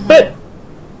 Mm-hmm. But,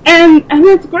 and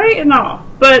it's great and all,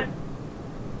 but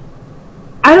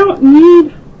I don't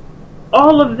need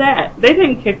all of that. They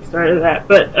didn't Kickstarter that,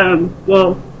 but,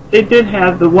 they did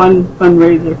have the one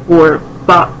fundraiser for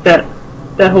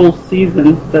that whole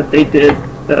season that they did,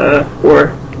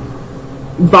 or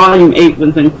Volume 8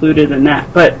 was included in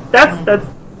that, but that's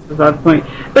the point.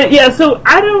 But yeah, so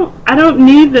I don't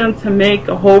need them to make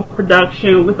a whole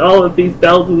production with all of these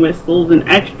bells and whistles and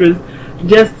extras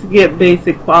just to get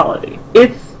basic quality.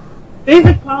 It's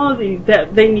basic quality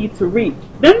that they need to reach.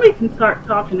 Then we can start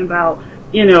talking about,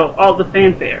 all the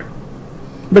fanfare.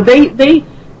 But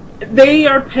they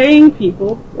are paying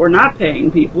people, or not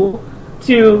paying people,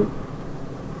 to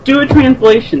do a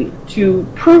translation, to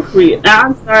proofread. Now,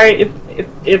 I'm sorry,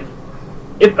 if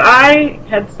I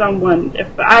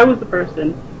was the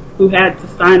person who had to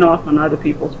sign off on other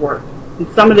people's work and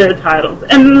some of their titles,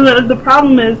 and the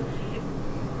problem is,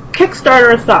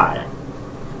 Kickstarter aside,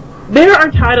 there are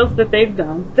titles that they've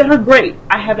done that are great.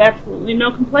 I have absolutely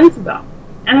no complaints about.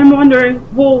 And I'm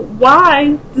wondering, well,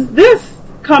 why does this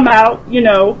come out,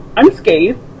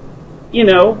 unscathed,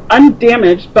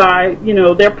 undamaged by,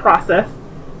 their process,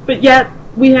 but yet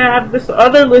we have this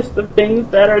other list of things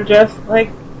that are just like,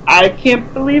 I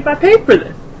can't believe I paid for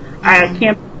this.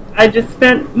 I just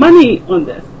spent money on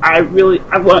this. I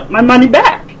want my money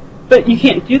back. But you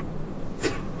can't do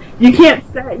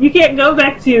that. You can't go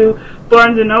back to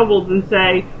Barnes and Nobles and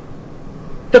say,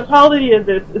 the quality of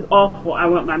this is awful, I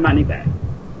want my money back.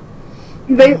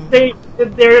 they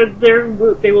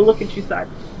will look at you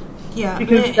sideways. Yeah,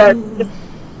 Because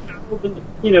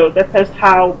that's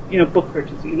how book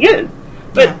purchasing is.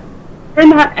 But yeah, we're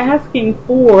not asking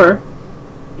for,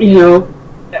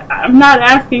 I'm not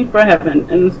asking for heaven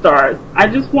and the stars. I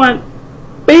just want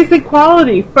basic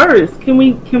quality first. Can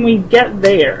we get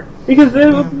there? Because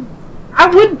I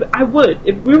would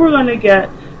if we were going to get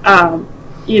the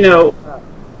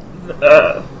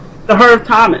Heart of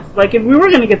Thomas. Like if we were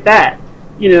going to get that,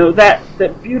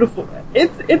 that beautiful.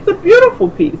 It's a beautiful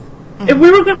piece. If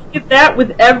we were going to get that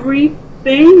with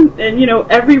everything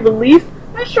and every release,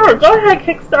 then sure, go ahead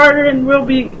Kickstarter and we'll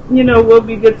be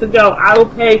good to go. I will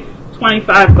pay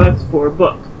 $25 for a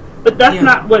book, but that's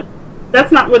not what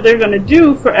they're going to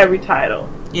do for every title.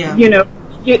 Yeah. You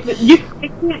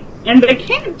can't, and they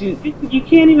can't do. You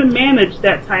can't even manage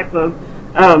that type of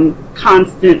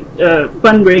constant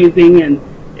fundraising and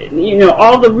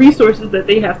all the resources that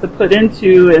they have to put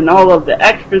into and all of the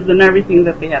extras and everything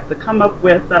that they have to come up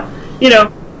with.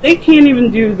 They can't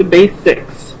even do the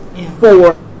basics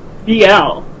for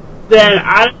BL. Then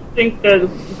I don't think that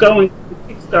going to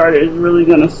Kickstarter is really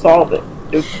going to solve it.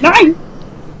 It's nice,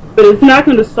 but it's not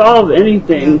going to solve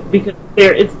anything because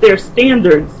it's their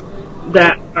standards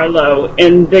that are low,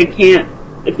 and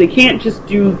if they can't just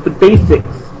do the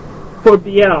basics for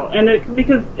BL, and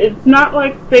because it's not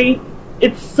like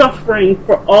it's suffering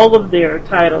for all of their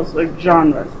titles or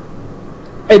genres.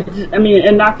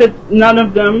 And not that none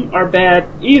of them are bad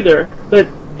either, but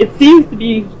it seems to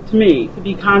be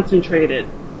concentrated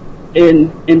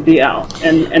in BL,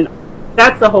 and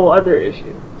that's a whole other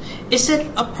issue. Is it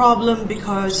a problem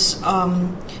because,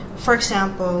 for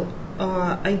example,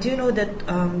 I do know that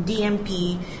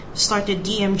DMP started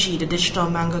DMG, the Digital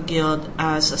Manga Guild,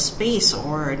 as a space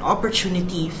or an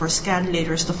opportunity for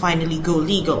scanlators to finally go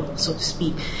legal, so to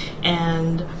speak.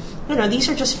 And these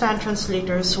are just fan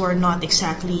translators who are not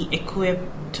exactly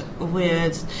equipped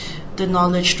with the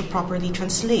knowledge to properly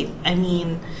translate. I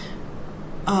mean,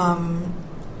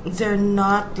 they're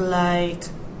not like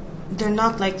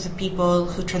the people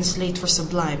who translate for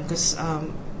Sublime, because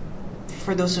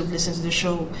for those who've listened to the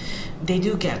show, they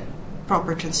do get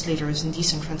proper translators and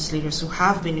decent translators who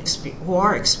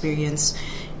are experienced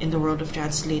in the world of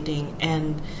translating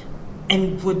and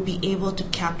would be able to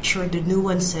capture the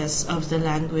nuances of the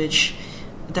language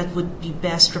that would be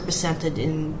best represented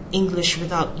in English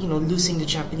without losing the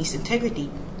Japanese integrity.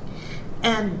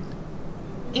 And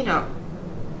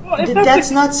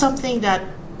that's not something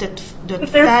that's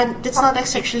not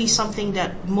actually something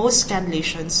that most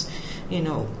scanlations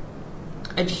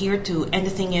adhere to. And the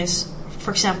thing is,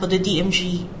 for example, the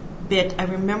DMG bit, I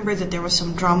remember that there was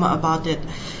some drama about it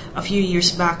a few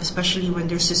years back, especially when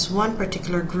there's this one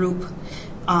particular group,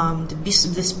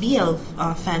 this BL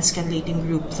fan scanlating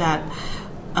group that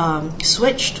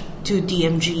switched to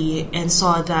DMG and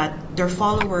saw that their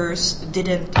followers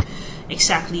didn't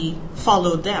exactly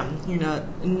follow them.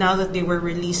 Now that they were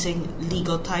releasing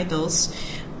legal titles,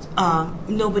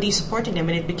 nobody supporting them,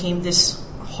 and it became this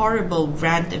horrible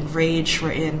rant and rage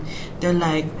wherein they're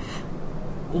like,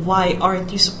 why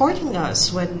aren't you supporting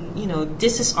us when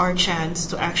this is our chance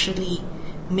to actually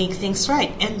make things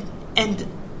right? And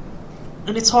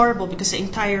it's horrible because the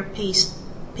entire pay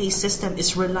system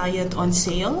is reliant on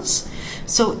sales.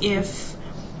 So if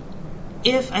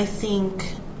I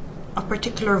think a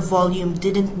particular volume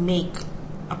didn't make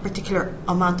a particular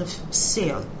amount of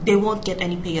sale, they won't get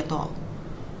any pay at all,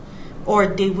 or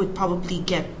they would probably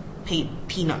get paid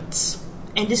peanuts.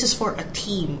 And this is for a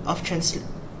team of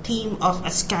a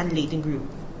scanlating group,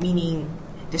 meaning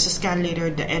there's a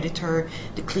scanlator, the editor,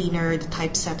 the cleaner, the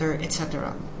typesetter,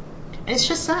 etc. And it's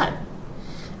just sad.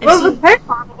 The pay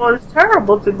model is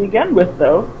terrible to begin with,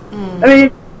 though.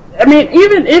 I mean,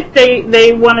 even if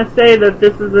they want to say that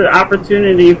this is an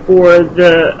opportunity for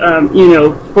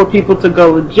the for people to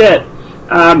go legit,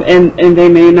 and they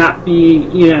may not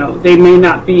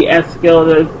be as skilled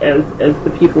as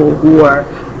the people who are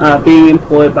being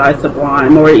employed by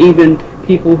Sublime, or even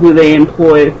people who they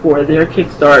employ for their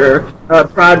Kickstarter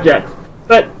projects.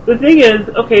 But the thing is,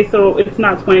 okay, so it's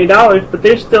not $20, but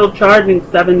they're still charging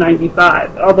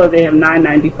 $7.95, although they have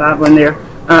 $9.95 when they're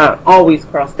always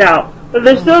crossed out. But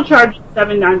they're still charging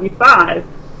 $7.95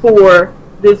 for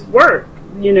this work.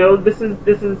 This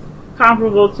is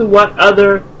comparable to what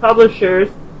other publishers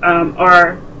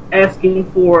are asking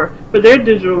for their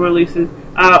digital releases.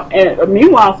 And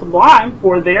meanwhile, Sublime,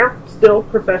 for their still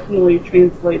professionally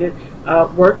translated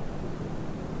work,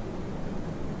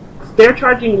 they're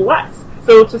charging less.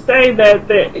 So to say that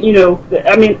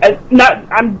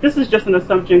this is just an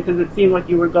assumption because it seemed like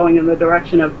you were going in the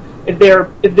direction of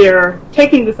if they're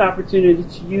taking this opportunity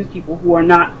to use people who are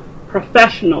not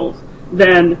professionals,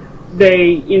 then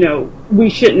we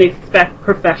shouldn't expect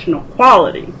professional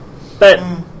quality. But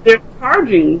they're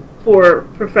charging for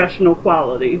professional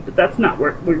quality, but that's not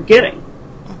what we're getting.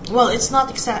 Well, it's not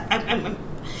exact.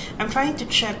 I'm trying to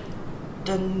check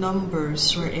the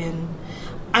numbers we're in.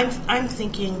 I'm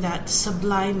thinking that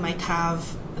Sublime might have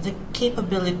the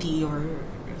capability or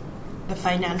the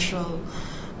financial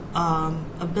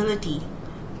ability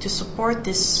to support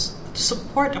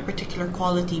a particular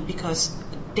quality because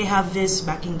they have Viz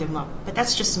backing them up. But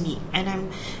that's just me,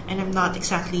 and I'm not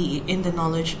exactly in the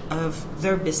knowledge of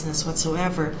their business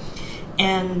whatsoever.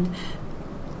 And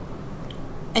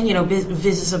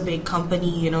Viz is a big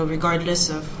company. Regardless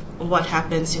of what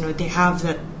happens, they have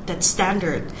that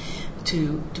standard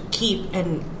to keep.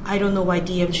 And I don't know why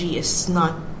DMG has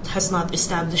not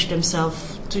established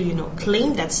themselves to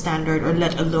claim that standard, or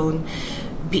let alone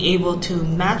be able to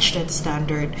match that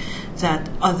standard that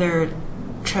other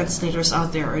translators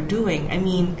out there are doing. I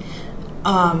mean,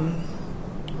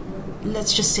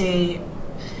 let's just say,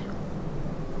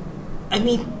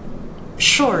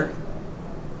 sure,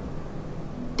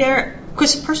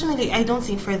 because personally I don't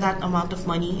think for that amount of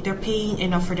money they're paying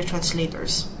enough for the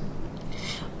translators.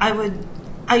 I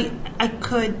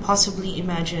could possibly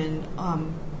imagine,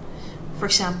 for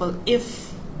example,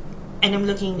 and I'm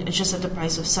looking just at the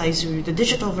price of Saizuru. The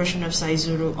digital version of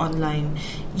Saizuru online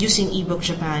using ebook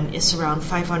Japan is around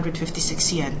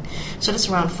 556 yen. So that's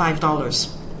around $5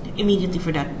 immediately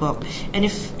for that book. And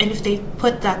if they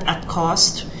put that at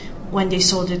cost when they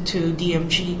sold it to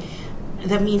DMG,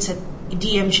 that means that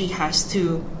DMG has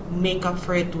to make up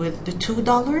for it with the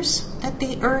 $2 that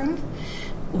they earn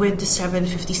with the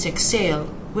 756 sale,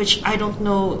 which I don't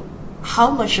know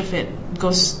how much of it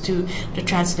goes to the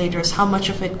translators, how much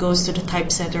of it goes to the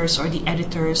typesetters or the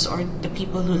editors or the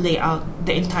people who lay out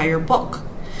the entire book.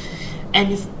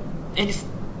 And if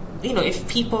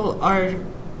people are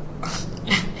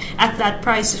at that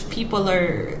price, if people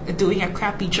are doing a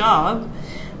crappy job,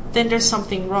 then there's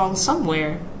something wrong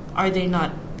somewhere. Are they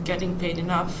not getting paid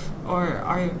enough,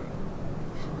 or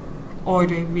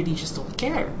they really just don't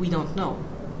care? We don't know.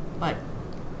 But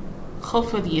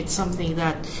hopefully it's something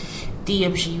that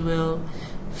DMG will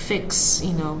fix,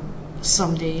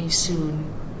 someday soon.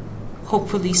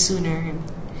 Hopefully sooner.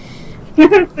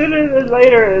 Sooner than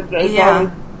later. Yeah,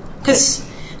 because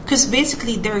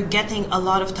basically they're getting a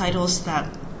lot of titles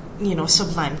that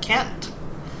Sublime can't,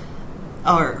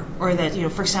 or that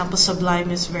for example,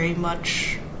 Sublime is very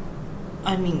much.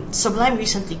 Sublime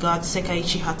recently got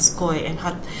Sekaiichi Hatsukoi, and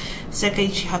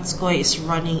Sekaiichi Hatsukoi is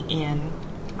running in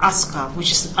Asuka,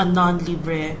 which is a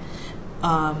non-libre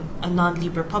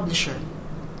publisher.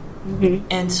 Mm-hmm.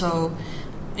 And so,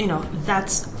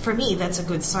 that's, for me, that's a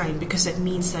good sign, because it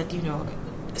means that,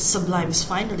 Sublime is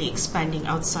finally expanding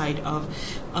outside of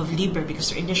Libre,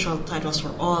 because their initial titles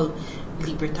were all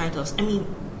Libre titles.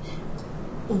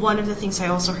 One of the things I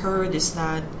also heard is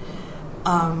that,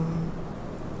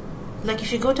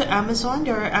 if you go to Amazon,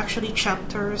 there are actually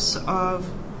chapters of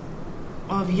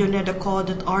Yoneda Ko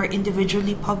that are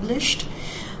individually published.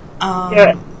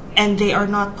 And they are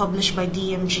not published by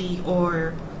DMG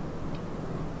or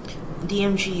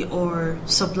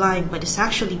Sublime, but it's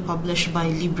actually published by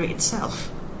Libre itself.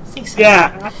 Things like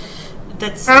that.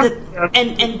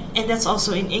 And that's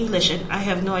also in English, and I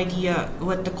have no idea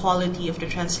what the quality of the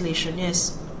translation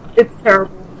is. It's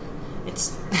terrible.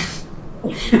 It's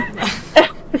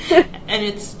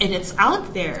and it's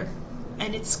out there,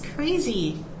 and it's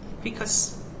crazy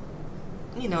because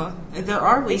there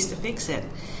are ways to fix it.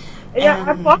 Yeah,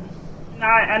 I thought,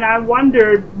 and I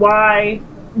wondered why,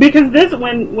 because this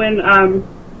when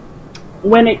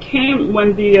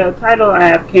the title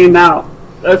app came out,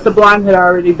 Sublime had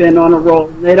already been on a roll.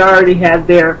 They'd already had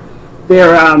their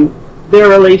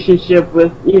relationship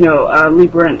with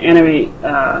Libre and Anime.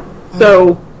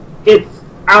 So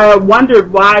I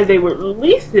wondered why they would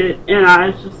release it, and I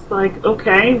was just like,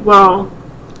 okay, well,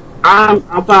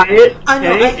 I'll buy it. I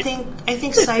know. I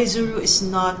think Saizuru is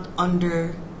not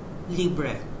under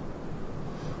Libre.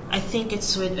 I think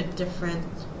it's with a different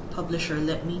publisher.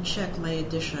 Let me check my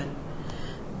edition.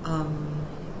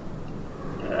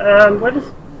 What is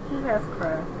Craft?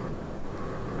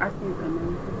 I think I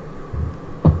know.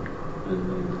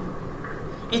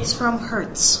 It's from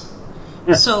Hertz.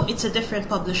 Yeah. So it's a different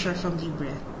publisher from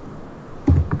Libre.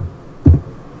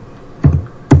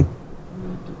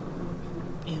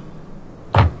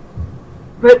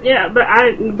 Yeah.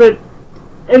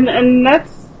 And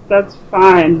that's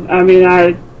fine.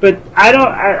 I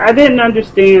didn't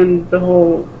understand the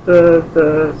whole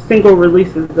the single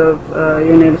releases of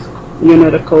Yoneda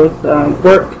Yonedako's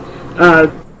work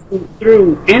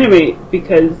through Animate,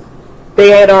 because they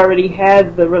had already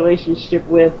had the relationship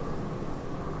with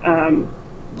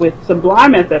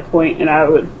Sublime at that point, and I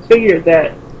would figure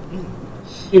that,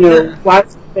 why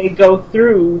should they go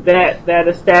through that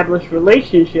established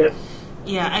relationship?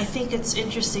 Yeah, I think it's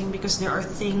interesting because there are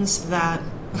things that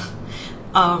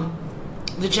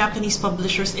the Japanese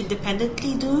publishers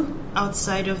independently do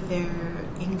outside of their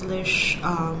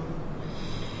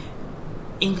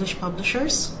English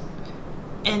publishers,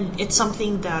 and it's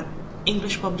something that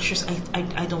English publishers,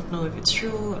 I don't know if it's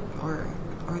true or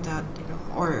that,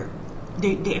 or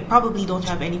they probably don't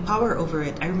have any power over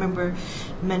it. I remember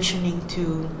mentioning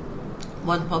to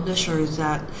one publisher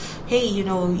that, hey,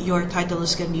 your title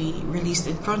is going to be released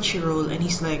in Crunchyroll, and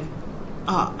he's like,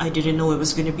 I didn't know it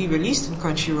was going to be released in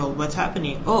Crunchyroll. What's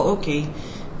happening? Oh, okay.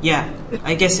 Yeah,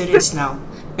 I guess it is now.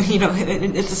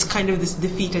 It's kind of this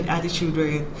defeated attitude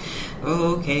where,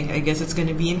 oh, okay, I guess it's going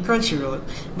to be in Crunchyroll.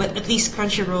 But at least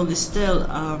Crunchyroll is still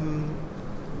an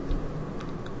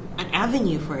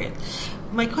avenue for it.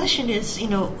 My question is,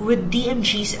 with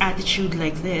DMG's attitude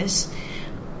like this,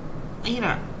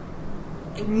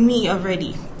 me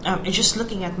already, just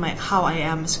looking at how I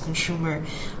am as a consumer,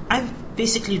 I've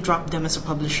basically dropped them as a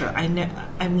publisher.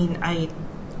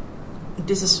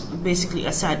 This is basically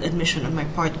a sad admission on my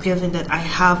part, given that I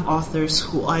have authors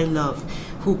who I love,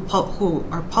 who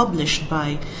are published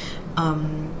by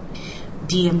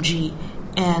DMG,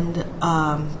 and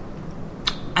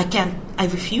I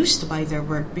refuse to buy their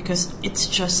work because it's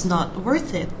just not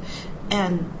worth it.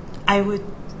 And I would,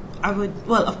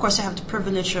 well, of course I have the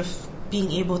privilege of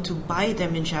being able to buy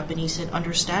them in Japanese and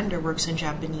understand their works in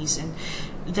Japanese, and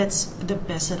that's the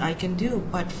best that I can do.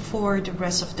 But for the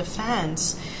rest of the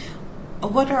fans,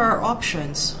 what are our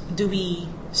options? Do we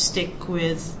stick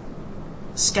with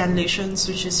scanlations,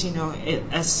 which is,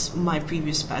 as my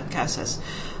previous podcast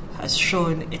has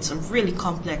shown, it's a really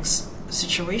complex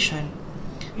situation,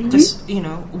 because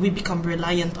we become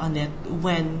reliant on it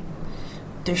when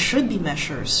there should be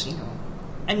measures.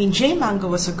 J Manga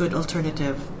was a good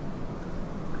alternative.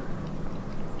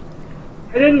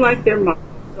 I didn't like their model,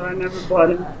 so I never bought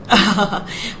it.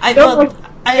 I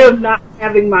of not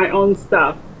having my own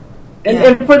stuff,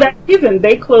 and for that reason,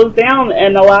 they closed down,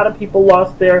 and a lot of people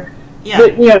lost their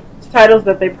titles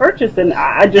that they purchased, and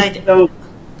I just don't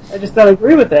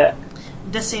agree with that.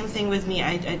 The same thing with me.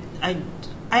 I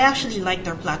actually like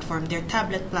their platform. Their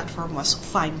tablet platform was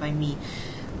fine by me,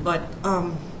 but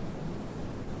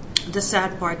the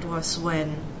sad part was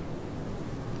when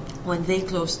they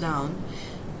closed down.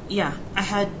 Yeah, I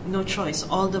had no choice.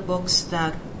 All the books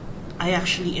that I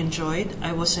actually enjoyed,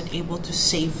 I wasn't able to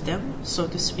save them, so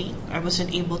to speak. I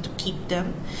wasn't able to keep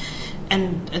them,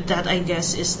 and that, I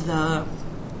guess, is the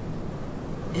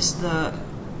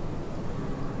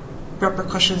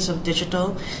repercussions of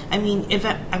digital.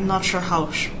 I'm not sure how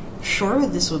sure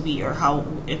this will be, or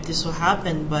if this will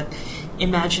happen, but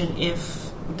imagine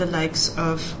if the likes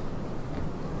of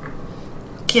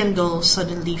Kindle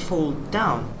suddenly fold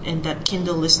down, and that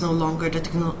Kindle is no longer the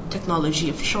technology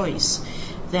of choice.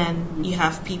 Then you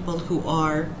have people who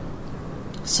are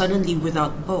suddenly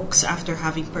without books after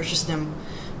having purchased them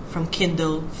from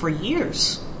Kindle for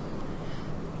years.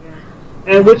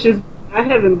 And I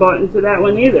haven't bought into that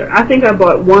one either. I think I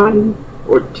bought 1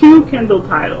 or 2 Kindle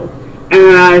titles,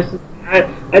 and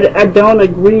I don't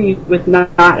agree with not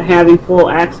having full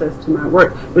access to my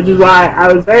work, which is why I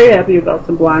was very happy about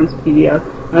Sublime's PDF.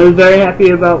 I was very happy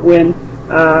about when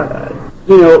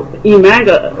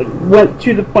eManga went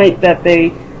to the point that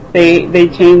they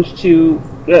changed to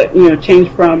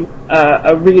changed from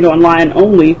a read online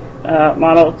only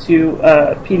model to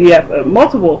PDF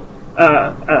multiple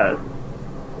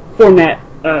format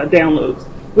downloads,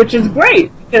 which is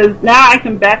great, because now I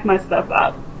can back my stuff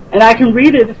up. And I can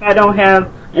read it if I don't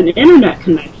have an internet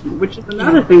connection, which is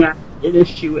another thing I have an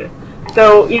issue with.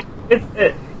 So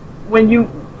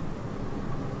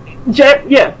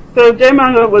so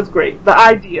J-Manga was great. The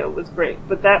idea was great,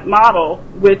 but that model,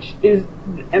 which is,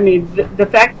 the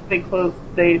fact that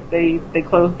they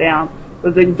closed down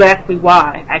was exactly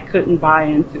why I couldn't buy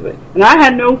into it. And I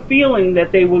had no feeling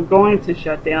that they were going to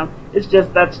shut down. That's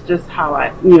just how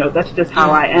I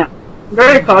am. I'm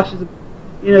very cautious of,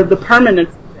 the permanence.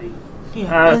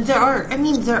 Yeah, and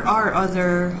there are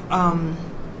other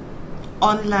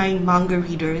online manga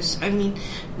readers.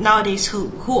 Nowadays,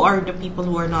 who are the people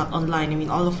who are not online?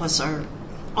 All of us are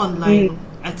online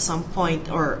at some point,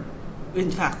 or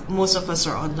in fact, most of us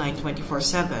are online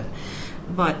 24/7.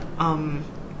 But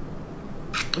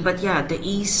yeah, the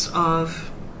ease of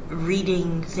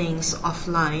reading things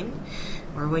offline,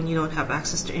 or when you don't have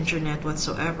access to internet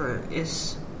whatsoever,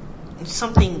 is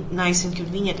something nice and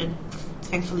convenient, and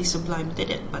thankfully Sublime did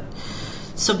it. But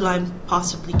Sublime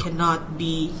possibly cannot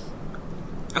be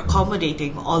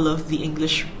accommodating all of the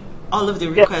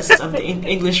requests of the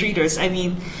English readers. I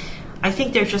mean, I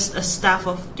think they're just a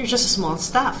small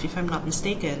staff, if I'm not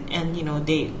mistaken, and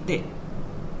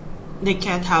they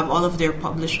can't have all of their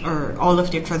all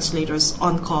of their translators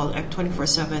on call at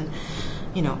 24/7,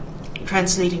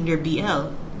 translating their BL.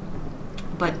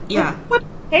 But yeah. What would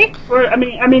it take for? I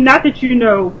mean, not that you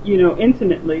know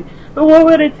intimately, but what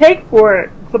would it take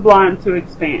for Sublime to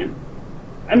expand?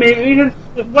 I mean,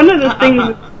 because one of the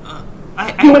things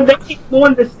when they came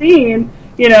on the scene,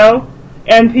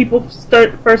 and people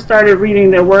first started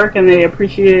reading their work and they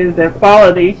appreciated their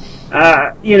quality,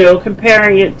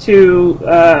 comparing it to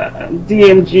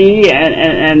DMG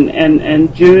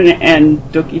and June and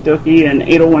Doki Doki and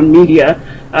 801 Media,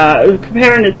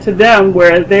 comparing it to them,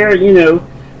 where they're,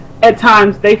 at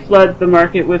times they flood the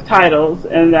market with titles,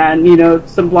 and then,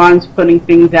 Sublime's putting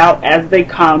things out as they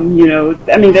come,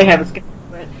 I mean, they have a schedule,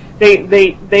 but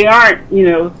they aren't,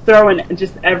 throwing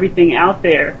just everything out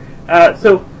there.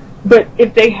 But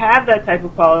if they have that type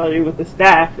of quality with the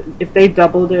staff, if they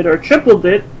doubled it or tripled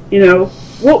it,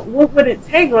 what would it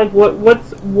take? Like,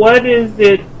 what is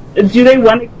it? Do they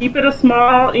want to keep it a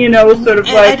small, sort of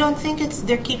like? I don't think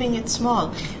they're keeping it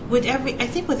small. I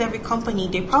think with every company,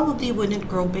 they probably wouldn't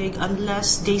grow big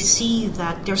unless they see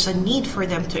that there's a need for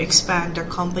them to expand their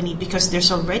company, because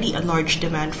there's already a large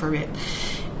demand for it,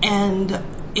 and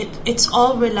it's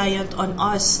all reliant on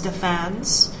us, the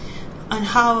fans, on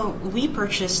how we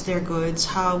purchase their goods,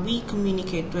 how we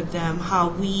communicate with them, how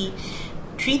we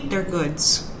treat their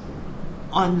goods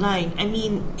online. I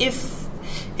mean, if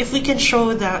we can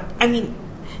show that, I mean,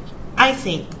 I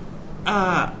think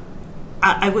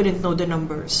I wouldn't know the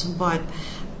numbers, but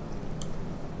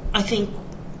I think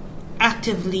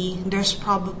actively there's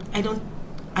probably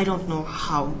I don't know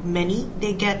how many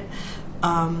they get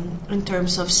in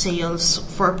terms of sales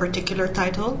for a particular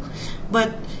title,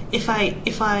 but if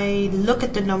I look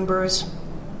at the numbers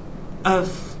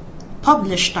of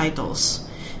published titles,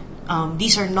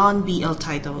 these are non-BL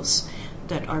titles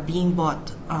that are being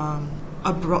bought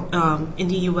abroad, in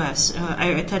the US. I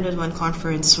attended one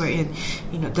conference wherein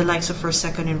the likes of First,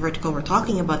 Second, and Vertical were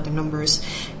talking about the numbers,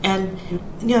 and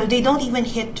they don't even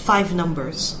hit 5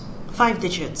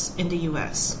 digits in the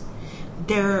US.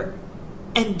 They're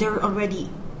already,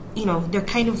 they're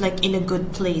kind of like in a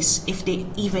good place if they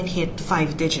even hit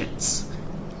 5 digits.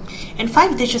 And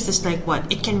 5 digits is like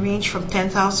what? It can range from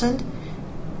 10,000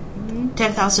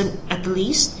 at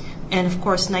least, and of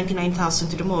course 99,000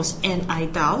 to the most. And I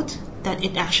doubt that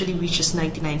it actually reaches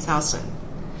 99,000.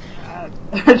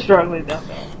 I strongly doubt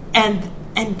that. And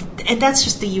that's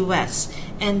just the US.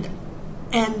 And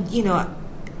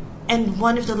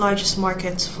one of the largest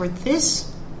markets for this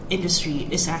industry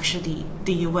is actually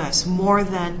the US, more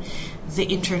than the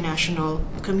international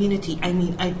community. I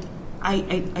mean,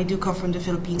 I do come from the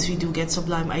Philippines. We do get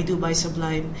Sublime. I do buy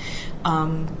Sublime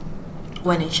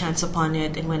when I chance upon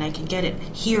it and when I can get it.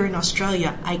 Here in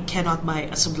Australia, I cannot buy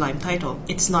a Sublime title.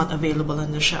 It's not available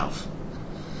on the shelf.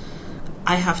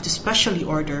 I have to specially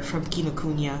order from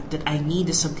Kinokuniya that I need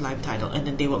a Sublime title, and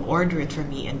then they will order it for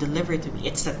me and deliver it to me.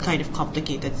 It's that kind of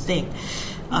complicated thing.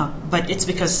 But it's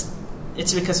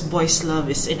because Boys Love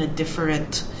is in a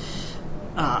different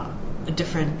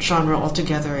genre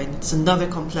altogether, and it's another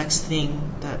complex thing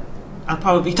that I'll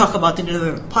probably talk about in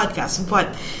another podcast.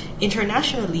 But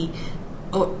internationally,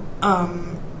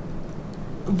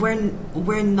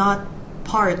 we're not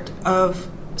part of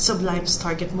Sublime's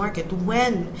target market.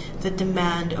 When the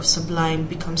demand of Sublime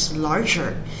becomes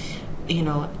larger,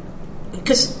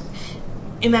 because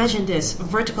imagine this: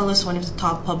 Vertical is one of the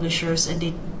top publishers, and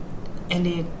they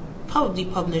probably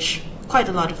publish quite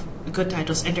a lot of good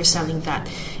titles, and they're selling that.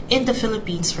 In the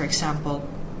Philippines, for example,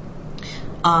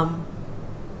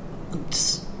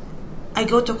 I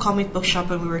go to a comic book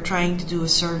shop and we were trying to do a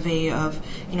survey of,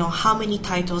 how many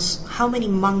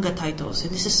manga titles,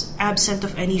 and this is absent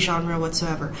of any genre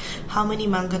whatsoever, how many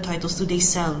manga titles do they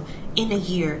sell in a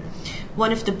year?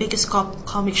 One of the biggest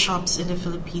comic shops in the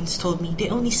Philippines told me they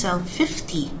only sell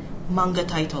 50 manga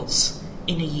titles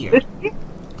in a year.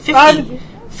 50.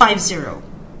 50.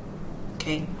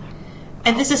 Okay.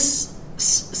 And this is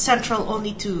central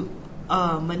only to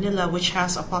Manila, which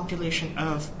has a population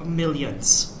of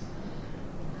millions.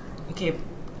 Okay,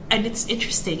 and it's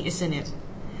interesting, isn't it?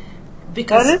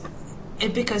 Because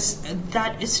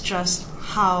that is just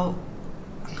how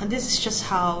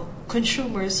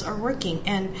consumers are working,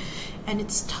 and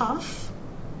it's tough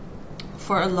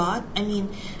for a lot. I mean,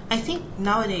 I think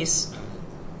nowadays,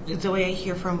 the way I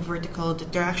hear from Vertical,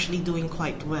 that they're actually doing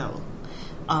quite well.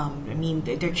 I mean,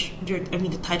 I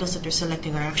mean, the titles that they're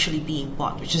selecting are actually being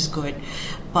bought, which is good.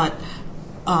 But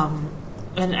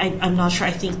and I'm not sure.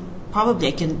 I think probably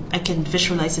I can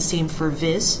visualize the same for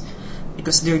Viz,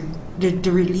 because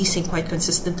they're releasing quite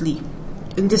consistently.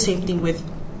 And the same thing with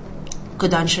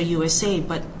Kodansha USA.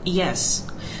 But yes,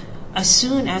 as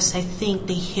soon as I think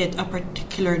they hit a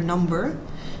particular number,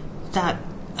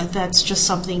 that's just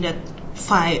something that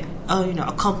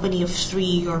a company of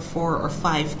 3 or 4 or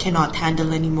 5 cannot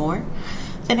handle anymore,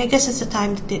 then I guess it's the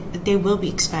time that they will be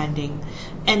expanding.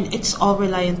 And it's all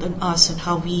reliant on us and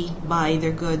how we buy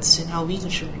their goods and how we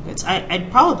consume their goods. I'd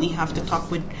probably have to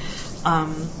talk with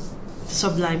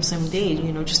Sublime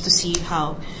someday, just to see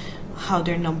how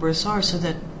their numbers are, so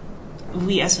that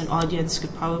we as an audience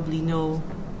could probably know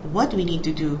what we need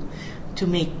to do to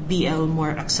make BL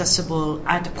more accessible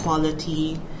at the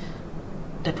quality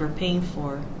that we're paying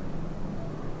for.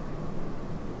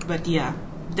 But yeah,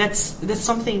 that's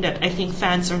something that I think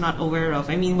fans are not aware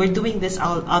of. I mean, we're doing this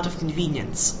out of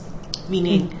convenience,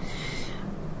 meaning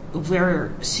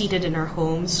we're seated in our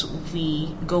homes, we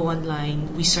go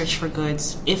online, we search for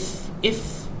goods. If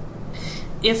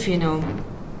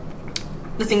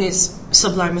the thing is,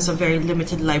 Sublime is a very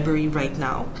limited library right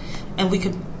now, and we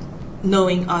could,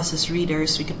 knowing us as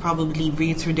readers, we could probably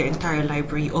read through the entire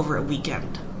library over a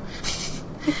weekend.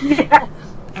 Yeah.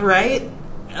 Right?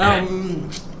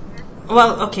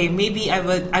 Well, okay, maybe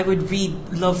I would read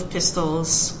Love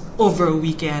Pistols over a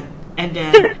weekend, and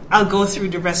then I'll go through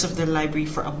the rest of the library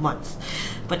for a month.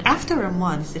 But after a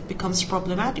month, it becomes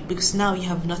problematic because now you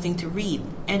have nothing to read.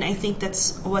 And I think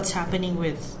that's what's happening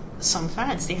with some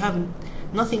fans. They have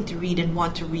nothing to read and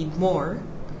want to read more.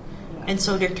 And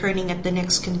so they're turning at the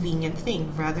next convenient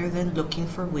thing rather than looking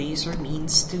for ways or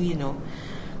means to,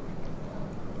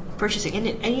 purchasing.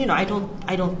 And I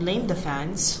don't blame the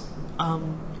fans.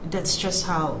 That's just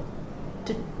how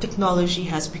technology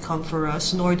has become for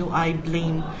us. Nor do I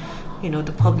blame,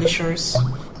 the publishers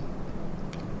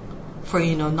for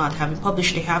not having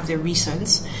published. They have their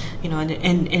reasons, and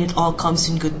it all comes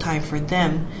in good time for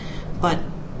them. But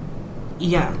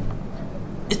yeah,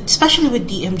 especially with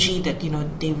DMG, that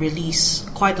they release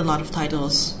quite a lot of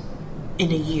titles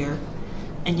in a year,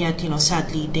 and yet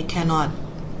sadly they cannot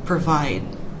provide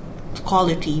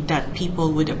quality that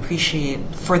people would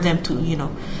appreciate for them to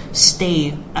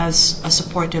stay as a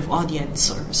supportive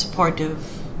audience or a supportive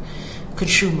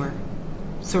consumer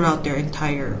throughout their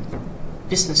entire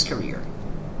business career.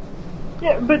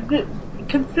 Yeah, but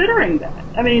considering that,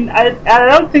 I mean, I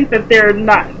don't think that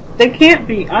they can't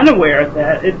be unaware of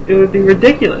that. It would be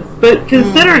ridiculous. But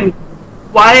considering,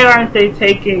 why aren't they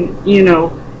taking,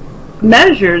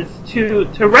 measures to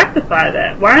rectify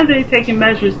that? Why aren't they taking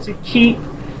measures to keep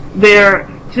their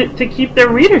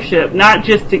readership, not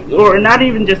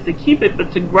even just to keep it,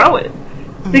 but to grow it?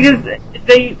 Because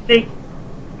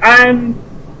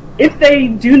if they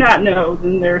do not know,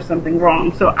 then there's something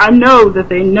wrong. So I know that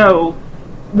they know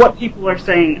what people are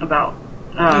saying about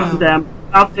them,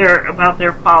 about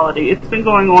their quality. It's been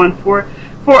going on for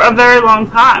a very long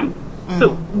time.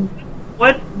 So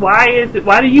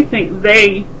why do you think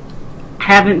they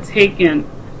haven't taken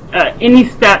any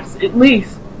steps, at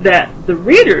least that the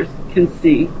readers can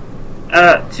see,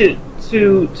 to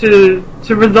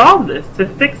resolve this, to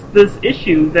fix this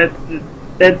issue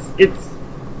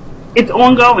it's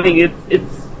ongoing.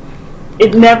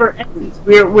 It never ends.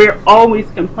 We're always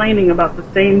complaining about the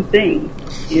same thing.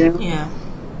 Yeah,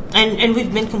 and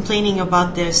we've been complaining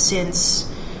about this since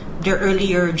their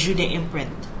earlier Jude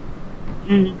imprint.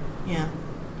 Mm-hmm. Yeah,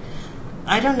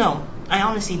 I don't know. I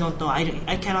honestly don't know.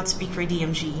 I cannot speak for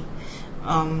DMG.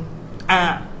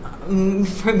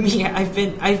 For me,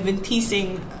 I've been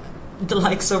teasing the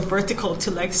likes of Vertical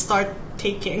to start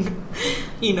taking,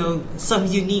 some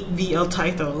unique BL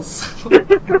titles.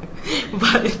 but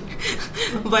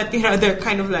they're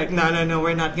kind of like, no,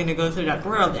 we're not gonna go through that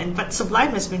world. But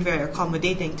Sublime has been very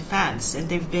accommodating to fans, and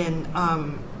they've been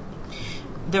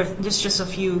there's just a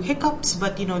few hiccups,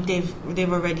 but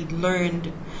they've already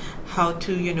learned how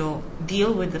to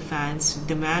deal with the fans,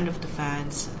 demand of the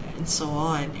fans, and so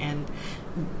on. And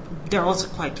they're also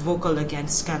quite vocal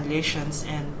against scanlations,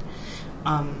 and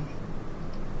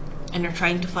they're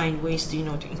trying to find ways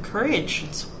to to encourage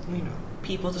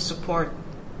people to support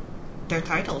their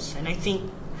titles. And I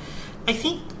think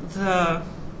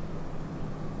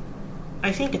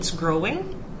it's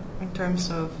growing in terms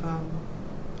of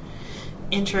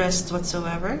interest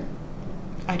whatsoever.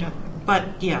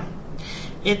 But yeah,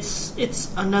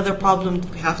 it's another problem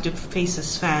that we have to face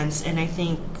as fans, and I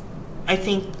think I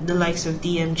think the likes of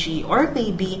DMG or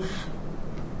maybe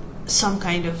some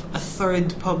kind of a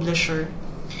third publisher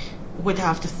would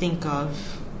have to think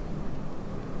of.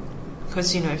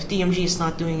 Because, if DMG is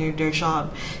not doing their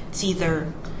job, it's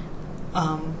either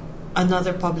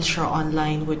another publisher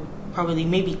online would probably,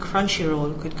 maybe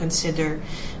Crunchyroll could consider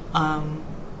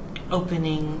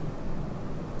opening,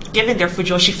 given their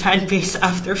Fujoshi fan base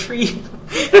after free.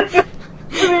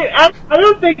 I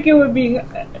don't think it would be.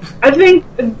 I think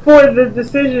for the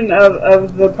decision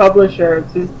of the publisher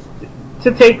to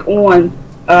take on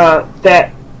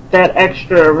that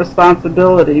extra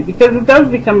responsibility, because it does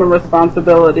become a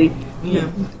responsibility,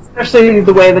 especially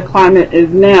the way the climate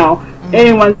is now. Mm-hmm.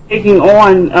 Anyone taking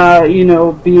on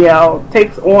BL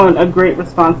takes on a great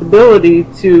responsibility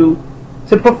to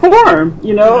perform,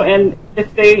 and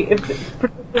if they're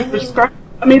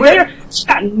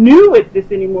not new at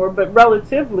this anymore, but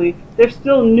relatively, they're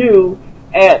still new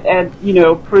at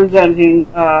presenting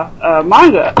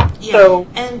manga. Yeah. So,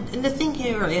 and the thing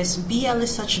here is, BL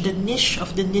is such the niche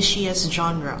of the nichiest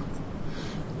genre.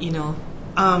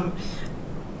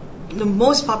 The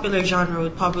most popular genre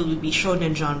would probably be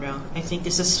shonen genre. I think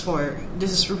this is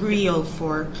real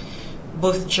for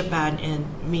both Japan and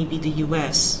maybe the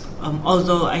US.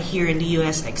 Although I hear in the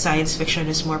US like science fiction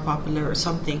is more popular or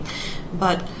something,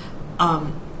 but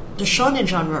the shonen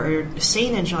genre or the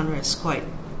seinen genre is quite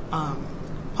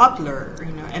popular,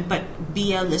 but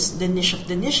BL is the niche of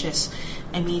the niches.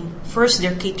 I mean, first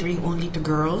they're catering only to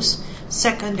girls.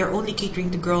 Second, they're only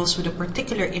catering to girls with a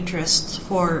particular interest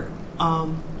for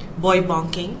boy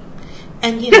bonking,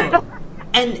 and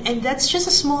and that's just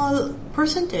a small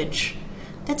percentage.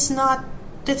 That's not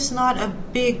a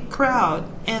big crowd.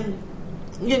 And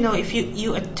if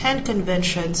you attend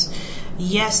conventions,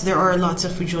 yes, there are lots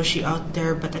of Fujoshi out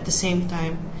there, but at the same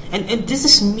time, and this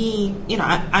is me,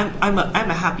 I'm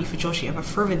a happy Fujoshi, I'm a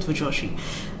fervent Fujoshi,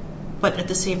 but at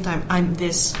the same time, I'm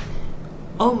this,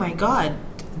 oh my god,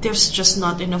 there's just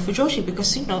not enough Fujoshi,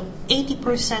 because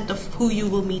 80% of who you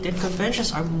will meet in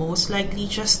conventions are most likely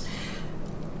just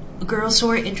girls who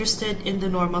are interested in the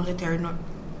normal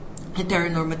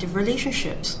heteronormative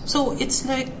relationships. So it's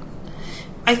like,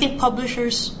 I think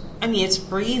publishers, it's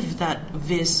brave that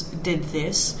Viz did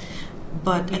this,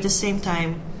 but at the same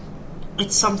time,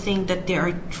 it's something that they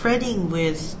are treading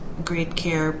with great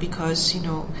care, because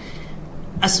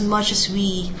as much as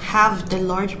we have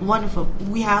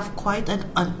we have quite a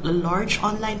large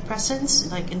online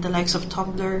presence, like in the likes of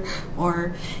Tumblr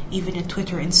or even in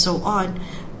Twitter and so on,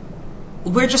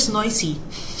 we're just noisy.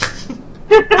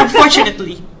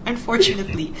 Unfortunately, we're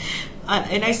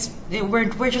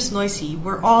just noisy.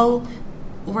 We're all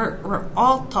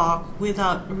talk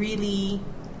without really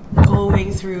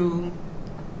going through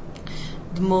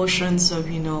the motions of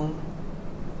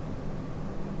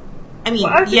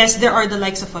yes, there are the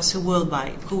likes of us who will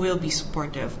be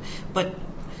supportive, but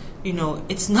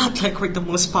it's not like we're the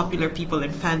most popular people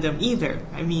in fandom either.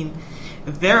 I mean,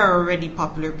 there are already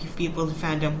popular people in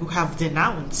fandom who have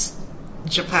denounced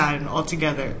Japan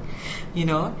altogether,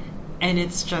 and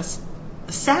it's just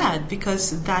sad,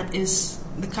 because that is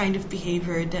the kind of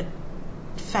behavior that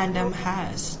fandom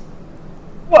has.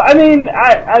 Well, I mean,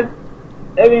 I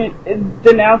mean,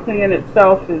 denouncing in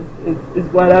itself is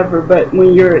whatever, but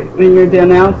when you're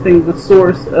denouncing the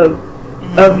source of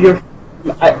your,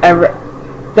 I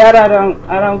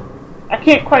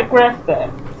can't quite grasp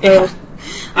that. So.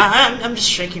 I'm just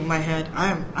shaking my head.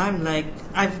 I'm like,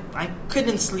 I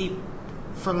couldn't sleep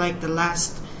for like the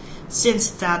last, since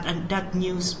that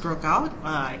news broke out.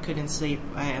 I couldn't sleep.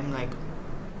 I am like,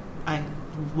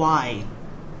 why?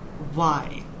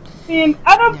 I mean,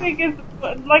 I don't think it's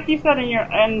like you said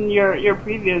in your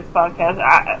previous podcast,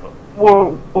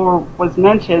 or was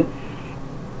mentioned.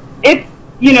 It's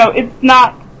it's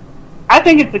not. I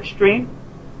think it's extreme,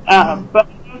 but I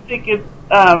don't think it's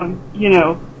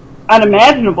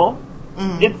unimaginable.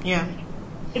 It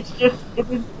is just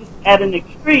at an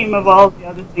extreme of all the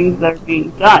other things that are being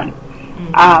done.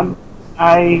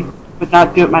 I would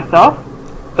not do it myself,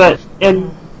 but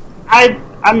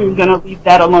I'm gonna leave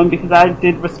that alone, because I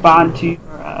did respond to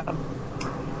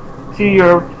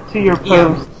your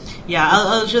post. Yeah,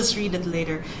 I'll just read it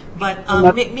later. But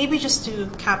maybe just to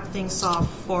cap things off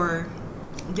for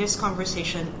this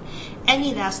conversation,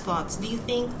 any last thoughts? Do you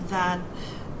think that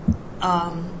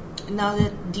now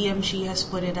that DMG has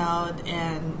put it out,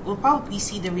 and we'll probably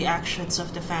see the reactions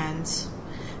of the fans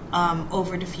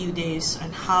over the few days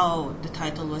and how the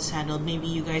title was handled, maybe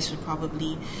you guys would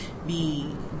probably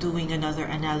be doing another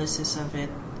analysis of it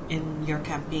in your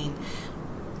campaign.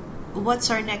 What's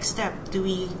our next step? Do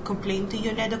we complain to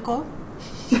Yonedoko?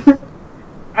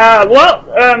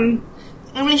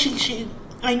 I mean,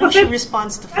 I know she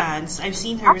responds to fans. I've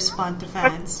seen her respond to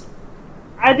fans.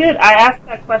 I did. I asked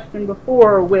that question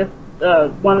before with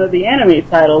one of the anime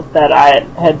titles that I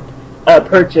had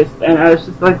purchased, and I was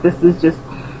just like, this is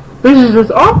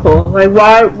just awful. Like,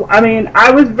 why? I mean,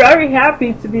 I was very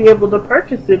happy to be able to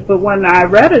purchase it, but when I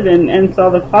read it and saw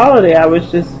the quality, I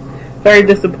was just very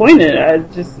disappointed. I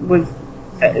just was.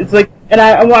 It's like, and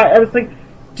I was like,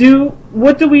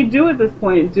 what do we do at this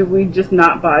point? Do we just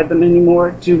not buy them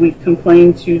anymore? Do we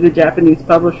complain to the Japanese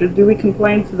publishers? Do we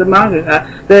complain to the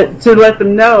mangaka to let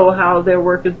them know how their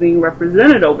work is being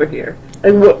represented over here?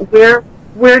 Like,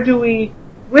 where do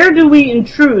we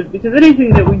intrude? Because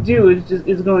anything that we do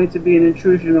is going to be an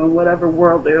intrusion on whatever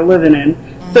world they're living in.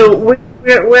 Mm-hmm. So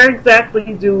where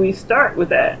exactly do we start with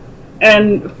that?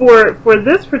 And for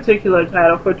this particular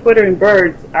title, for Twittering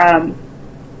Birds,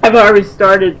 I've already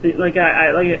started,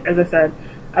 as I said,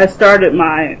 I started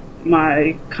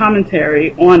my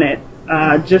commentary on it,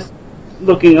 just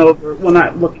looking over, well,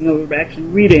 not looking over, but actually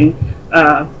reading,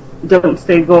 Don't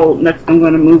Stay Gold. Next I'm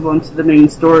going to move on to the main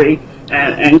story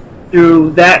and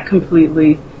through that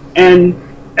completely. And,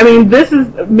 I mean,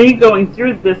 me going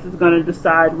through this is going to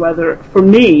decide whether, for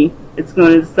me, it's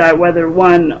going to decide whether,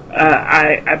 one,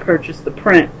 I purchase the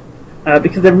print,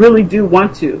 because I really do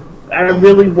want to. I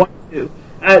really want to.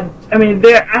 I mean,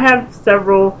 I have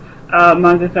several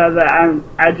mangaka that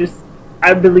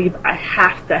I believe I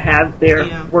have to have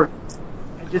their work.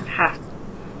 I just have to.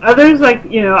 Others, like,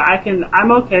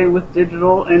 I'm okay with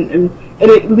digital, and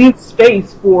it leaves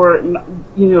space for,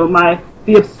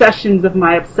 the obsessions of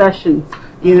my obsessions,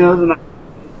 the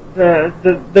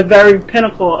very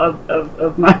pinnacle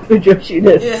of my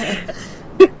Fujoshi-ness. Yeah.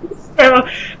 So,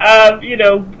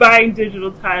 buying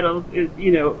digital titles is,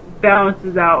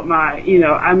 balances out my,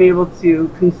 I'm able to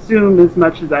consume as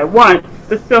much as I want,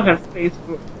 but still have space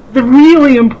for the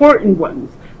really important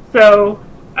ones. So,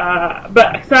 so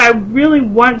I really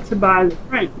want to buy the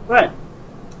print, but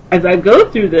as I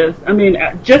go through this, I mean,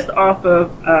 just off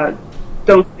of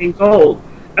Don't Stay Gold,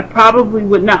 I probably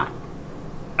would not.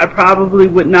 I probably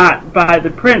would not buy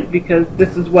the print because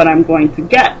this is what I'm going to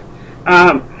get.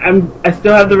 I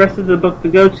still have the rest of the book to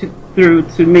go through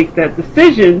to make that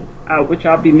decision, which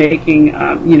I'll be making,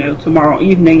 tomorrow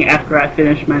evening after I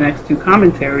finish my next two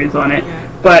commentaries on it.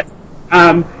 Yeah. But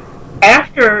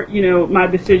after, my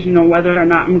decision on whether or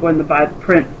not I'm going to buy the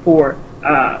print for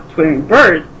Twittering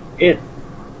Birds, it's,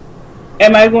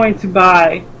 am I going to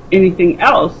buy anything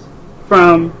else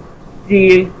from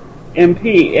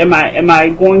DMP? Am I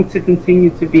going to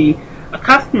continue to be a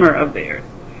customer of theirs?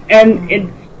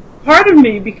 And part of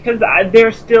me, because there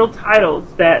are still titles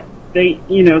that they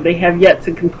have yet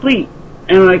to complete,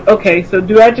 and I'm like, okay, so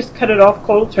do I just cut it off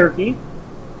cold turkey,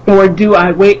 or do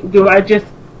I wait? Do I just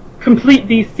complete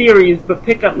these series but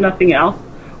pick up nothing else,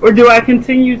 or do I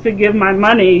continue to give my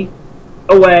money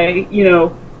away,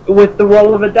 with the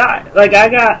roll of a die? Like, I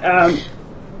got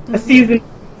a season of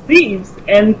Thieves,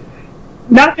 and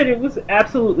not that it was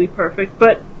absolutely perfect,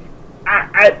 but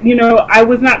I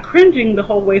was not cringing the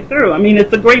whole way through. I mean,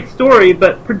 it's a great story,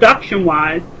 but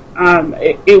production-wise,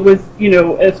 it was,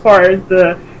 as far as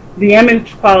the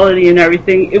image quality and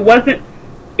everything, it wasn't,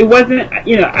 I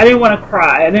didn't want to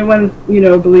cry. I didn't want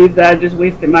to, believe that I just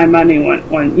wasted my money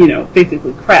on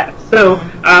basically crap. So,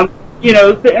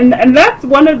 and that's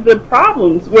one of the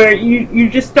problems where you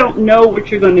just don't know what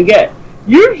you're going to get.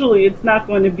 Usually it's not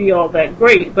going to be all that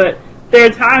great, but there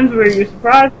are times where you're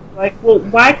surprised, like, well,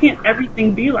 why can't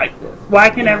everything be like this? Why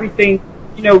can't everything,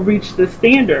 reach the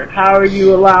standard? How are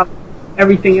you allowed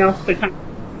everything else to kind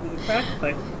of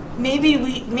practice?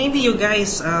 Maybe you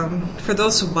guys, for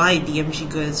those who buy DMG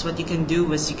goods, what you can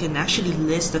do is you can actually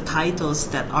list the titles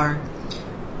that are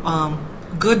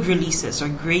good releases or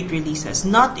great releases,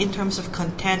 not in terms of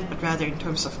content, but rather in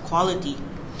terms of quality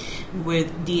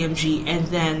with DMG, and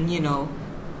then,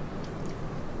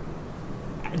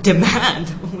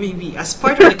 demand, maybe as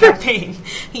part of the campaign,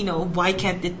 why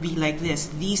can't it be like this?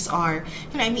 These are,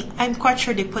 I'm quite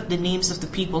sure they put the names of the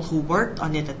people who worked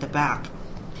on it at the back.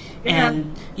 Yeah.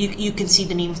 And you can see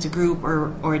the name of the group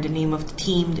or the name of the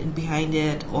team behind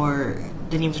it, or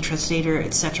the name of the translator,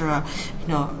 etc.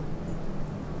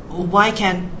 Why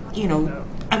can't,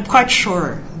 I'm quite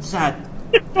sure that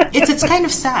it's kind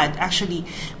of sad, actually,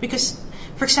 because,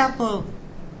 for example,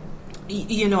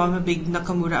 I'm a big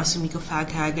Nakamura Asumiko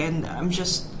fag, and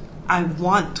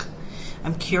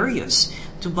I'm curious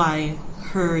to buy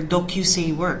her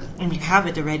Dokusei work. I mean, I have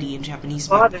it already in Japanese.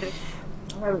 Bought it.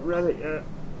 I haven't read it yet.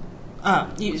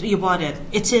 You bought it.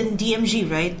 It's in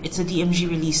DMG, right? It's a DMG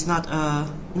release, not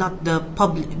the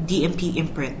public DMP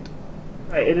imprint.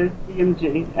 Right, it is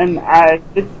DMG, and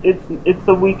it's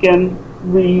a weekend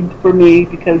read for me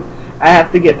because I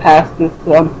have to get past this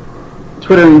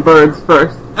twittering birds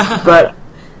first. But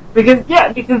because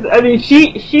I mean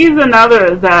she's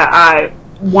another that I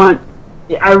want.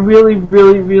 I really,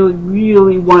 really, really,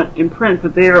 really want in print,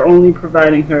 but they are only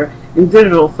providing her in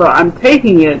digital, so I'm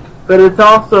taking it. But it's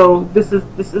also this is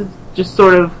just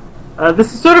sort of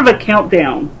this is sort of a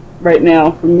countdown right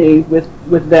now for me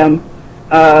with them.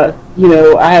 I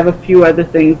have a few other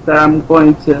things that I'm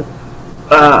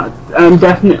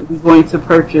definitely going to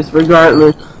purchase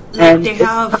regardless. Like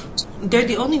they're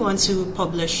the only ones who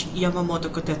publish Yamamoto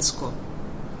Kotetsuko.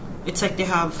 It's like they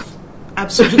have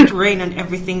absolute reign on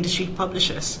everything that she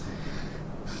publishes.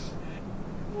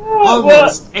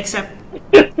 Almost, except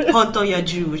Honto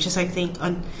Yaju, which is I think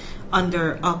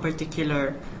under a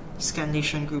particular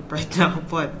Scandination group right now,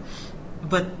 but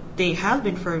they have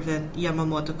been fervent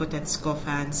Yamamoto Kotetsuko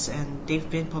fans, and they've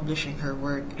been publishing her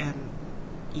work, and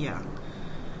yeah.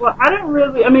 Well, I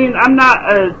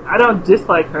don't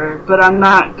dislike her, but I'm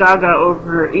not gaga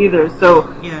over her either, so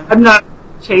yeah. I'm not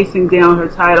chasing down her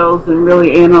titles and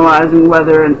really analyzing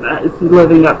whether it's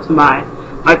living up to my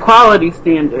quality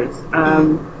standards.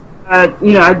 I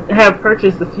have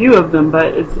purchased a few of them,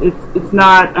 but it's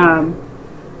not,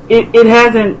 it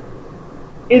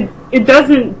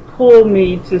doesn't pull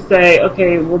me to say,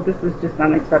 okay, well, this is just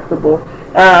unacceptable.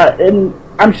 And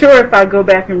I'm sure if I go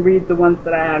back and read the ones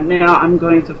that I have now, I'm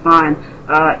going to find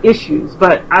issues.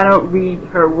 But I don't read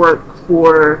her work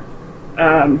for,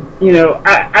 I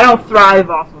don't thrive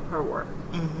off of her work.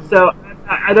 Mm-hmm. So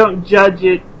I don't judge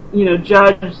it,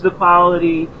 judge the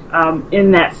quality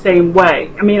in that same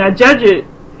way. I mean, I judge it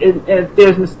if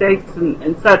there's mistakes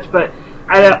and such, but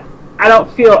I don't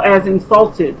feel as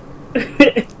insulted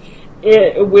with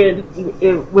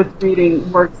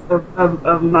reading works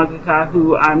of mangaka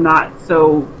who I'm not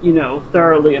so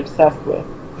thoroughly obsessed with.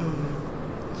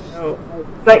 Mm-hmm. So,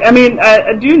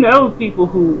 I do know people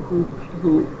who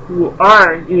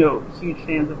are huge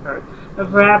fans of her, and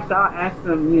perhaps I'll ask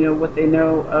them what they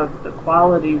know of the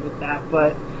quality with that,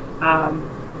 but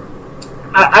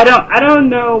I don't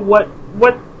know what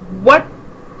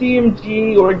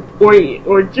DMG or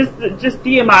just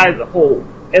DMI as a whole,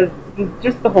 as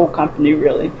just the whole company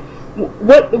really,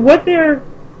 what their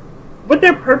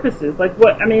purpose is. Like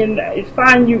it's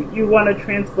fine you want to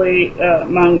translate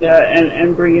manga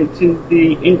and bring it to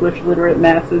the English literate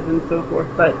masses and so forth,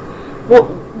 but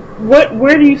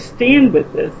where do you stand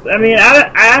with this? I mean,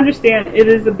 I understand it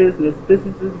is a business.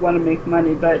 Businesses want to make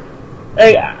money, but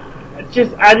I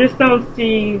just don't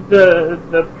see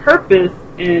the purpose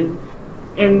in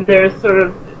their sort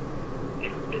of.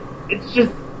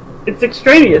 It's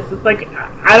extraneous. It's like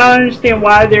I don't understand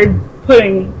why they're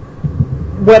putting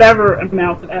whatever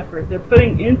amount of effort they're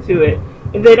putting into it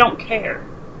if they don't care.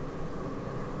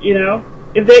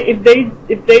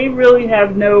 If they really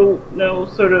have no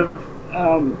sort of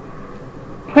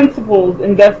principles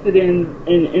invested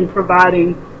in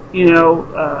providing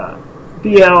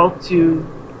BL to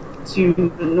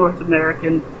the North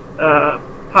American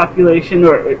population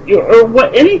or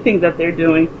what anything that they're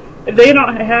doing, if they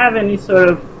don't have any sort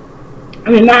of,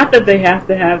 not that they have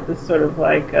to have this sort of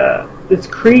like this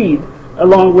creed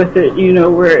along with it,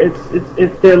 where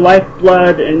it's their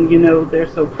lifeblood and they're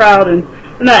so proud, and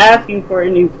they're not asking for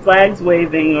any flags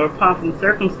waving or pomp and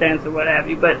circumstance or what have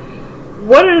you, but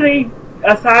what are they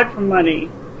aside from money?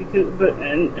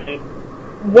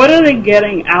 What are they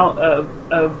getting out of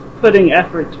putting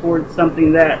effort towards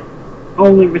something that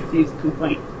only receives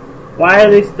complaints? Why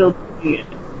are they still doing it?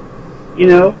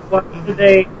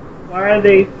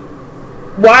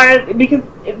 Because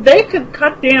they could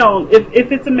cut down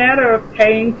if it's a matter of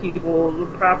paying people the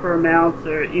proper amounts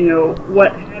or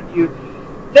what have you.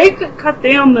 They could cut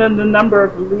down the number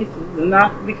of releases, and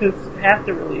not because half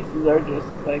the releases are just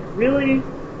like, really,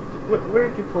 where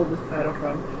did you pull this title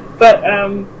from? But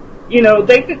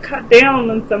they could cut down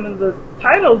on some of the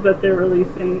titles that they're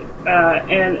releasing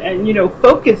and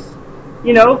focus.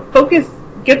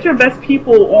 Get your best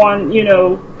people on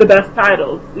the best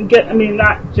titles.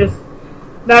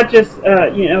 Not just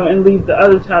and leave the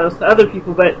other titles to other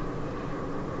people, but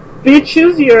be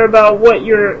choosier about what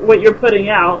you're putting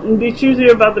out, and be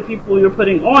choosier about the people you're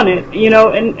putting on it.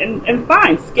 And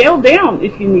fine, scale down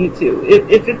if you need to.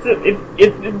 If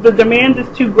the demand is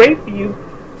too great for you,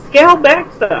 scale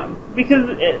back some, because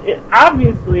it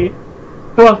obviously.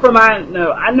 Well,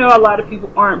 I know a lot of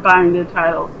people aren't buying their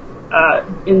titles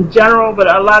in general, but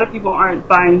a lot of people aren't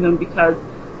buying them because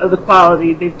of the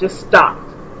quality. They've just stopped.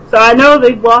 So I know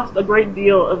they've lost a great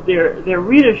deal of their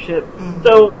readership. Mm-hmm.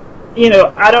 So,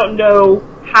 I don't know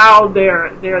how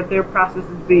their process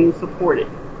is being supported.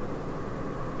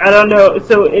 I don't know.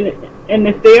 So, and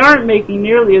if they aren't making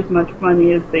nearly as much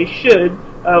money as they should,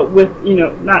 with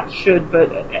not should,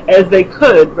 but as they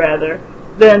could rather,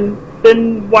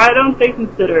 then why don't they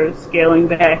consider scaling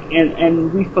back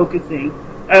and refocusing?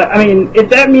 I mean, if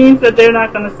that means that they're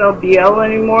not going to sell BL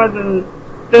anymore,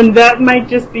 then that might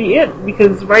just be it.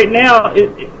 Because right now,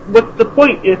 what's the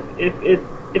point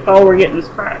if all we're getting is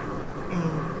crap?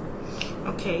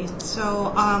 Okay,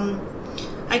 so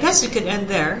I guess you could end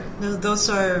there. Those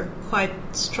are quite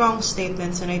strong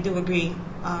statements, and I do agree.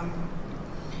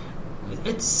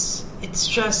 It's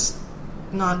just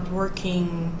not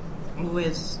working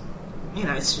with,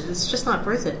 it's just not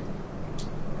worth it.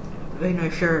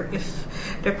 If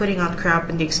they're putting out crap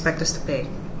and they expect us to pay,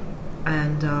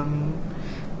 and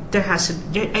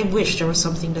I wish there was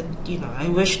something that I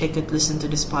wish they could listen to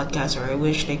this podcast, or I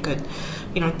wish they could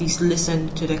at least listen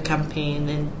to the campaign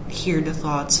and hear the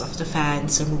thoughts of the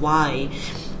fans and why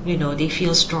they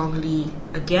feel strongly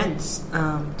against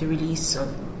the release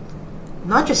of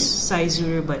not just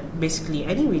Saizuru but basically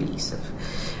any release of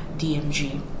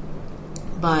DMG.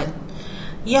 But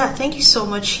yeah, thank you so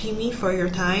much, Himi, for your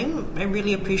time. I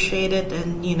really appreciate it,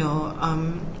 and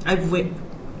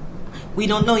we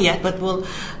don't know yet, but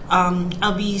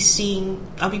I'll be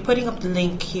putting up the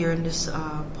link here in this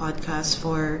podcast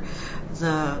for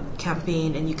the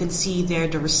campaign, and you can see there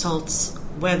the results,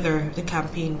 whether the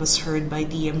campaign was heard by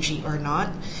DMG or not,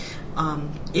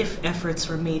 if efforts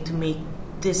were made to make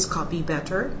this copy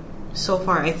better. So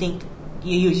far, I think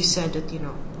you said that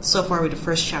so far with the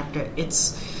first chapter,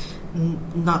 it's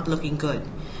not looking good,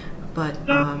 but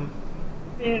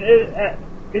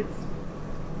it's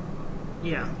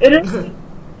yeah. It isn't.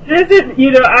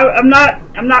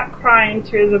 I'm not crying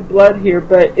tears of blood here,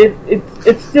 but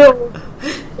it's still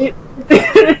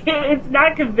it's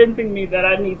not convincing me that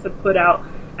I need to put out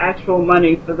actual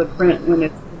money for the print when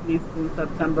it's released in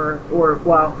September, or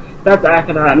that's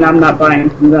Akira, and I'm not buying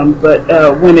from them. But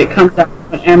when it comes out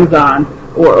on Amazon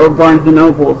or Barnes and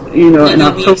Nobles, and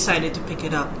I'll be excited to pick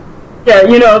it up. Yeah,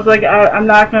 it's like I'm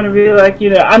not going to be like,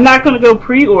 I'm not going to go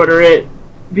pre-order it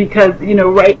because,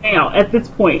 right now at this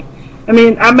point, I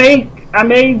mean, I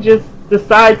may just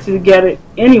decide to get it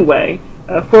anyway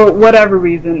for whatever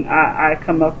reason I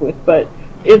come up with. But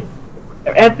it's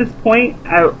at this point,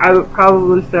 I would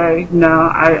probably say no.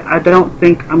 I don't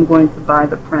think I'm going to buy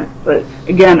the print. But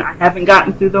again, I haven't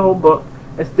gotten through the whole book.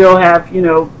 I still have,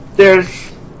 still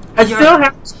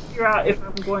have to figure out if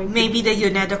I'm going to. Maybe the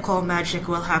Yoneda call magic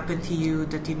will happen to you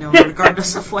that,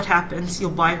 regardless of what happens,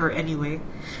 you'll buy her anyway.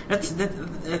 That's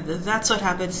what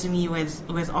happens to me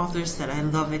with authors that I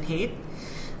love and hate.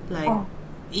 Like,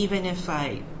 even if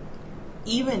I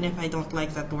don't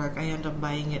like that work, I end up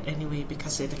buying it anyway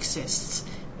because it exists.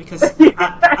 Because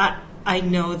I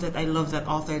know that I love that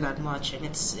author that much, and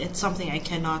it's something I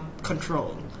cannot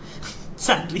control.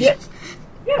 Sadly.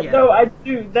 Yeah, no, I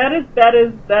do. That is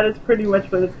pretty much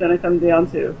what it's going to come down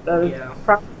to. That is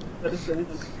probably what it's going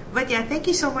to come down to. But yeah, thank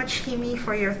you so much, Himi,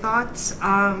 for your thoughts.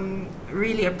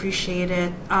 Really appreciate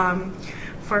it.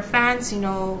 For fans,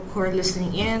 who are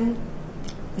listening in,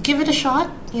 give it a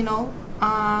shot.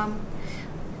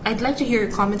 I'd like to hear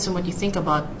your comments on what you think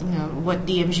about, what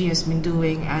DMG has been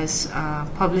doing as a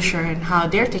publisher and how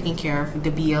they're taking care of the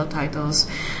BL titles.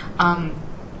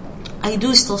 I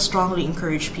do still strongly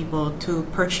encourage people to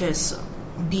purchase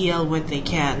BL when they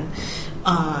can,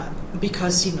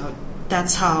 because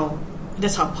that's how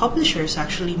publishers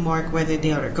actually mark whether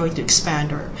they are going to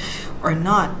expand or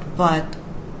not. But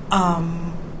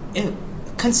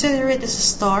consider it as a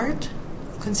start.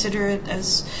 Consider it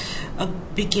as a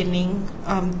beginning.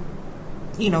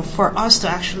 For us to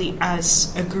actually,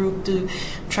 as a group, to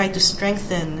try to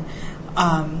strengthen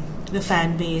the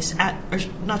fan base, or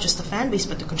not just the fan base,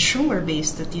 but the consumer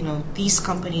base that these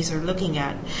companies are looking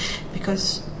at,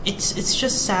 because it's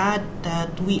just sad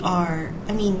that we are.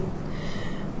 I mean,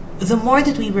 the more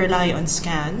that we rely on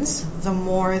scans, the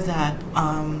more that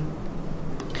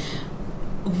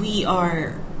we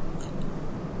are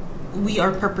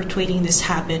perpetuating this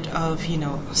habit of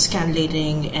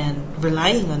scanlating and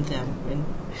relying on them. And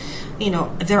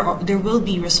there will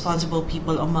be responsible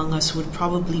people among us who would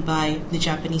probably buy the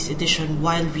Japanese edition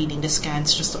while reading the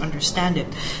scans just to understand it.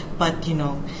 But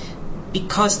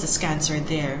because the scans are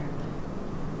there,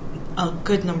 a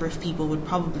good number of people would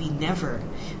probably never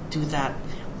do that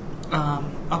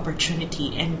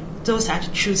opportunity, and those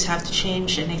attitudes have to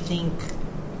change. And I think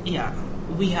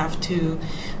we have to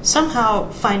somehow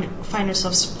find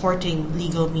ourselves supporting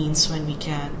legal means when we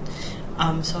can,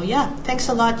 So yeah, thanks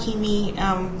a lot, Himi,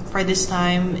 for this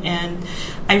time, and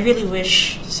I really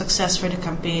wish success for the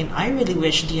campaign. I really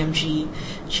wish DMG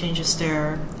changes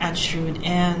their attitude,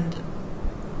 and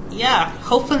yeah,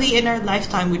 hopefully in our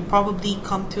lifetime we'd probably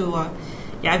come to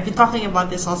yeah, I've been talking about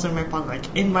this also in my pod, like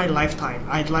in my lifetime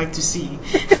I'd like to see,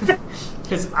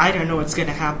 because I don't know what's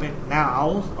gonna happen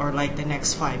now or like the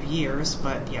next 5 years,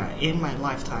 but yeah, in my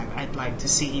lifetime I'd like to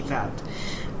see that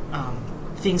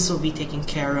things will be taken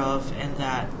care of, and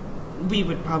that we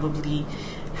would probably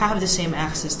have the same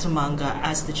access to manga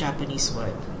as the Japanese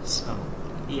would. So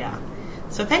yeah,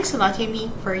 so thanks a lot,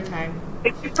 Amy, for your time.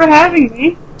 Thank you for having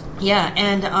me. Yeah,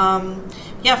 and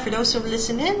yeah, for those who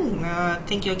listen in,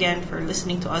 thank you again for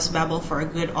listening to us babble for a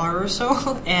good hour or so.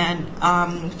 And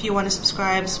if you want to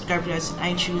subscribe to us on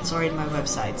iTunes or in my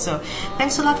website. So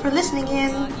thanks a lot for listening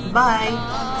in. Bye.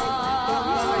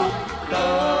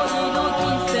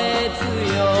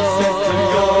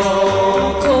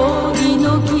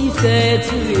 恋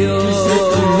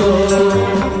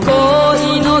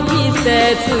の季節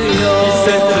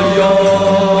よ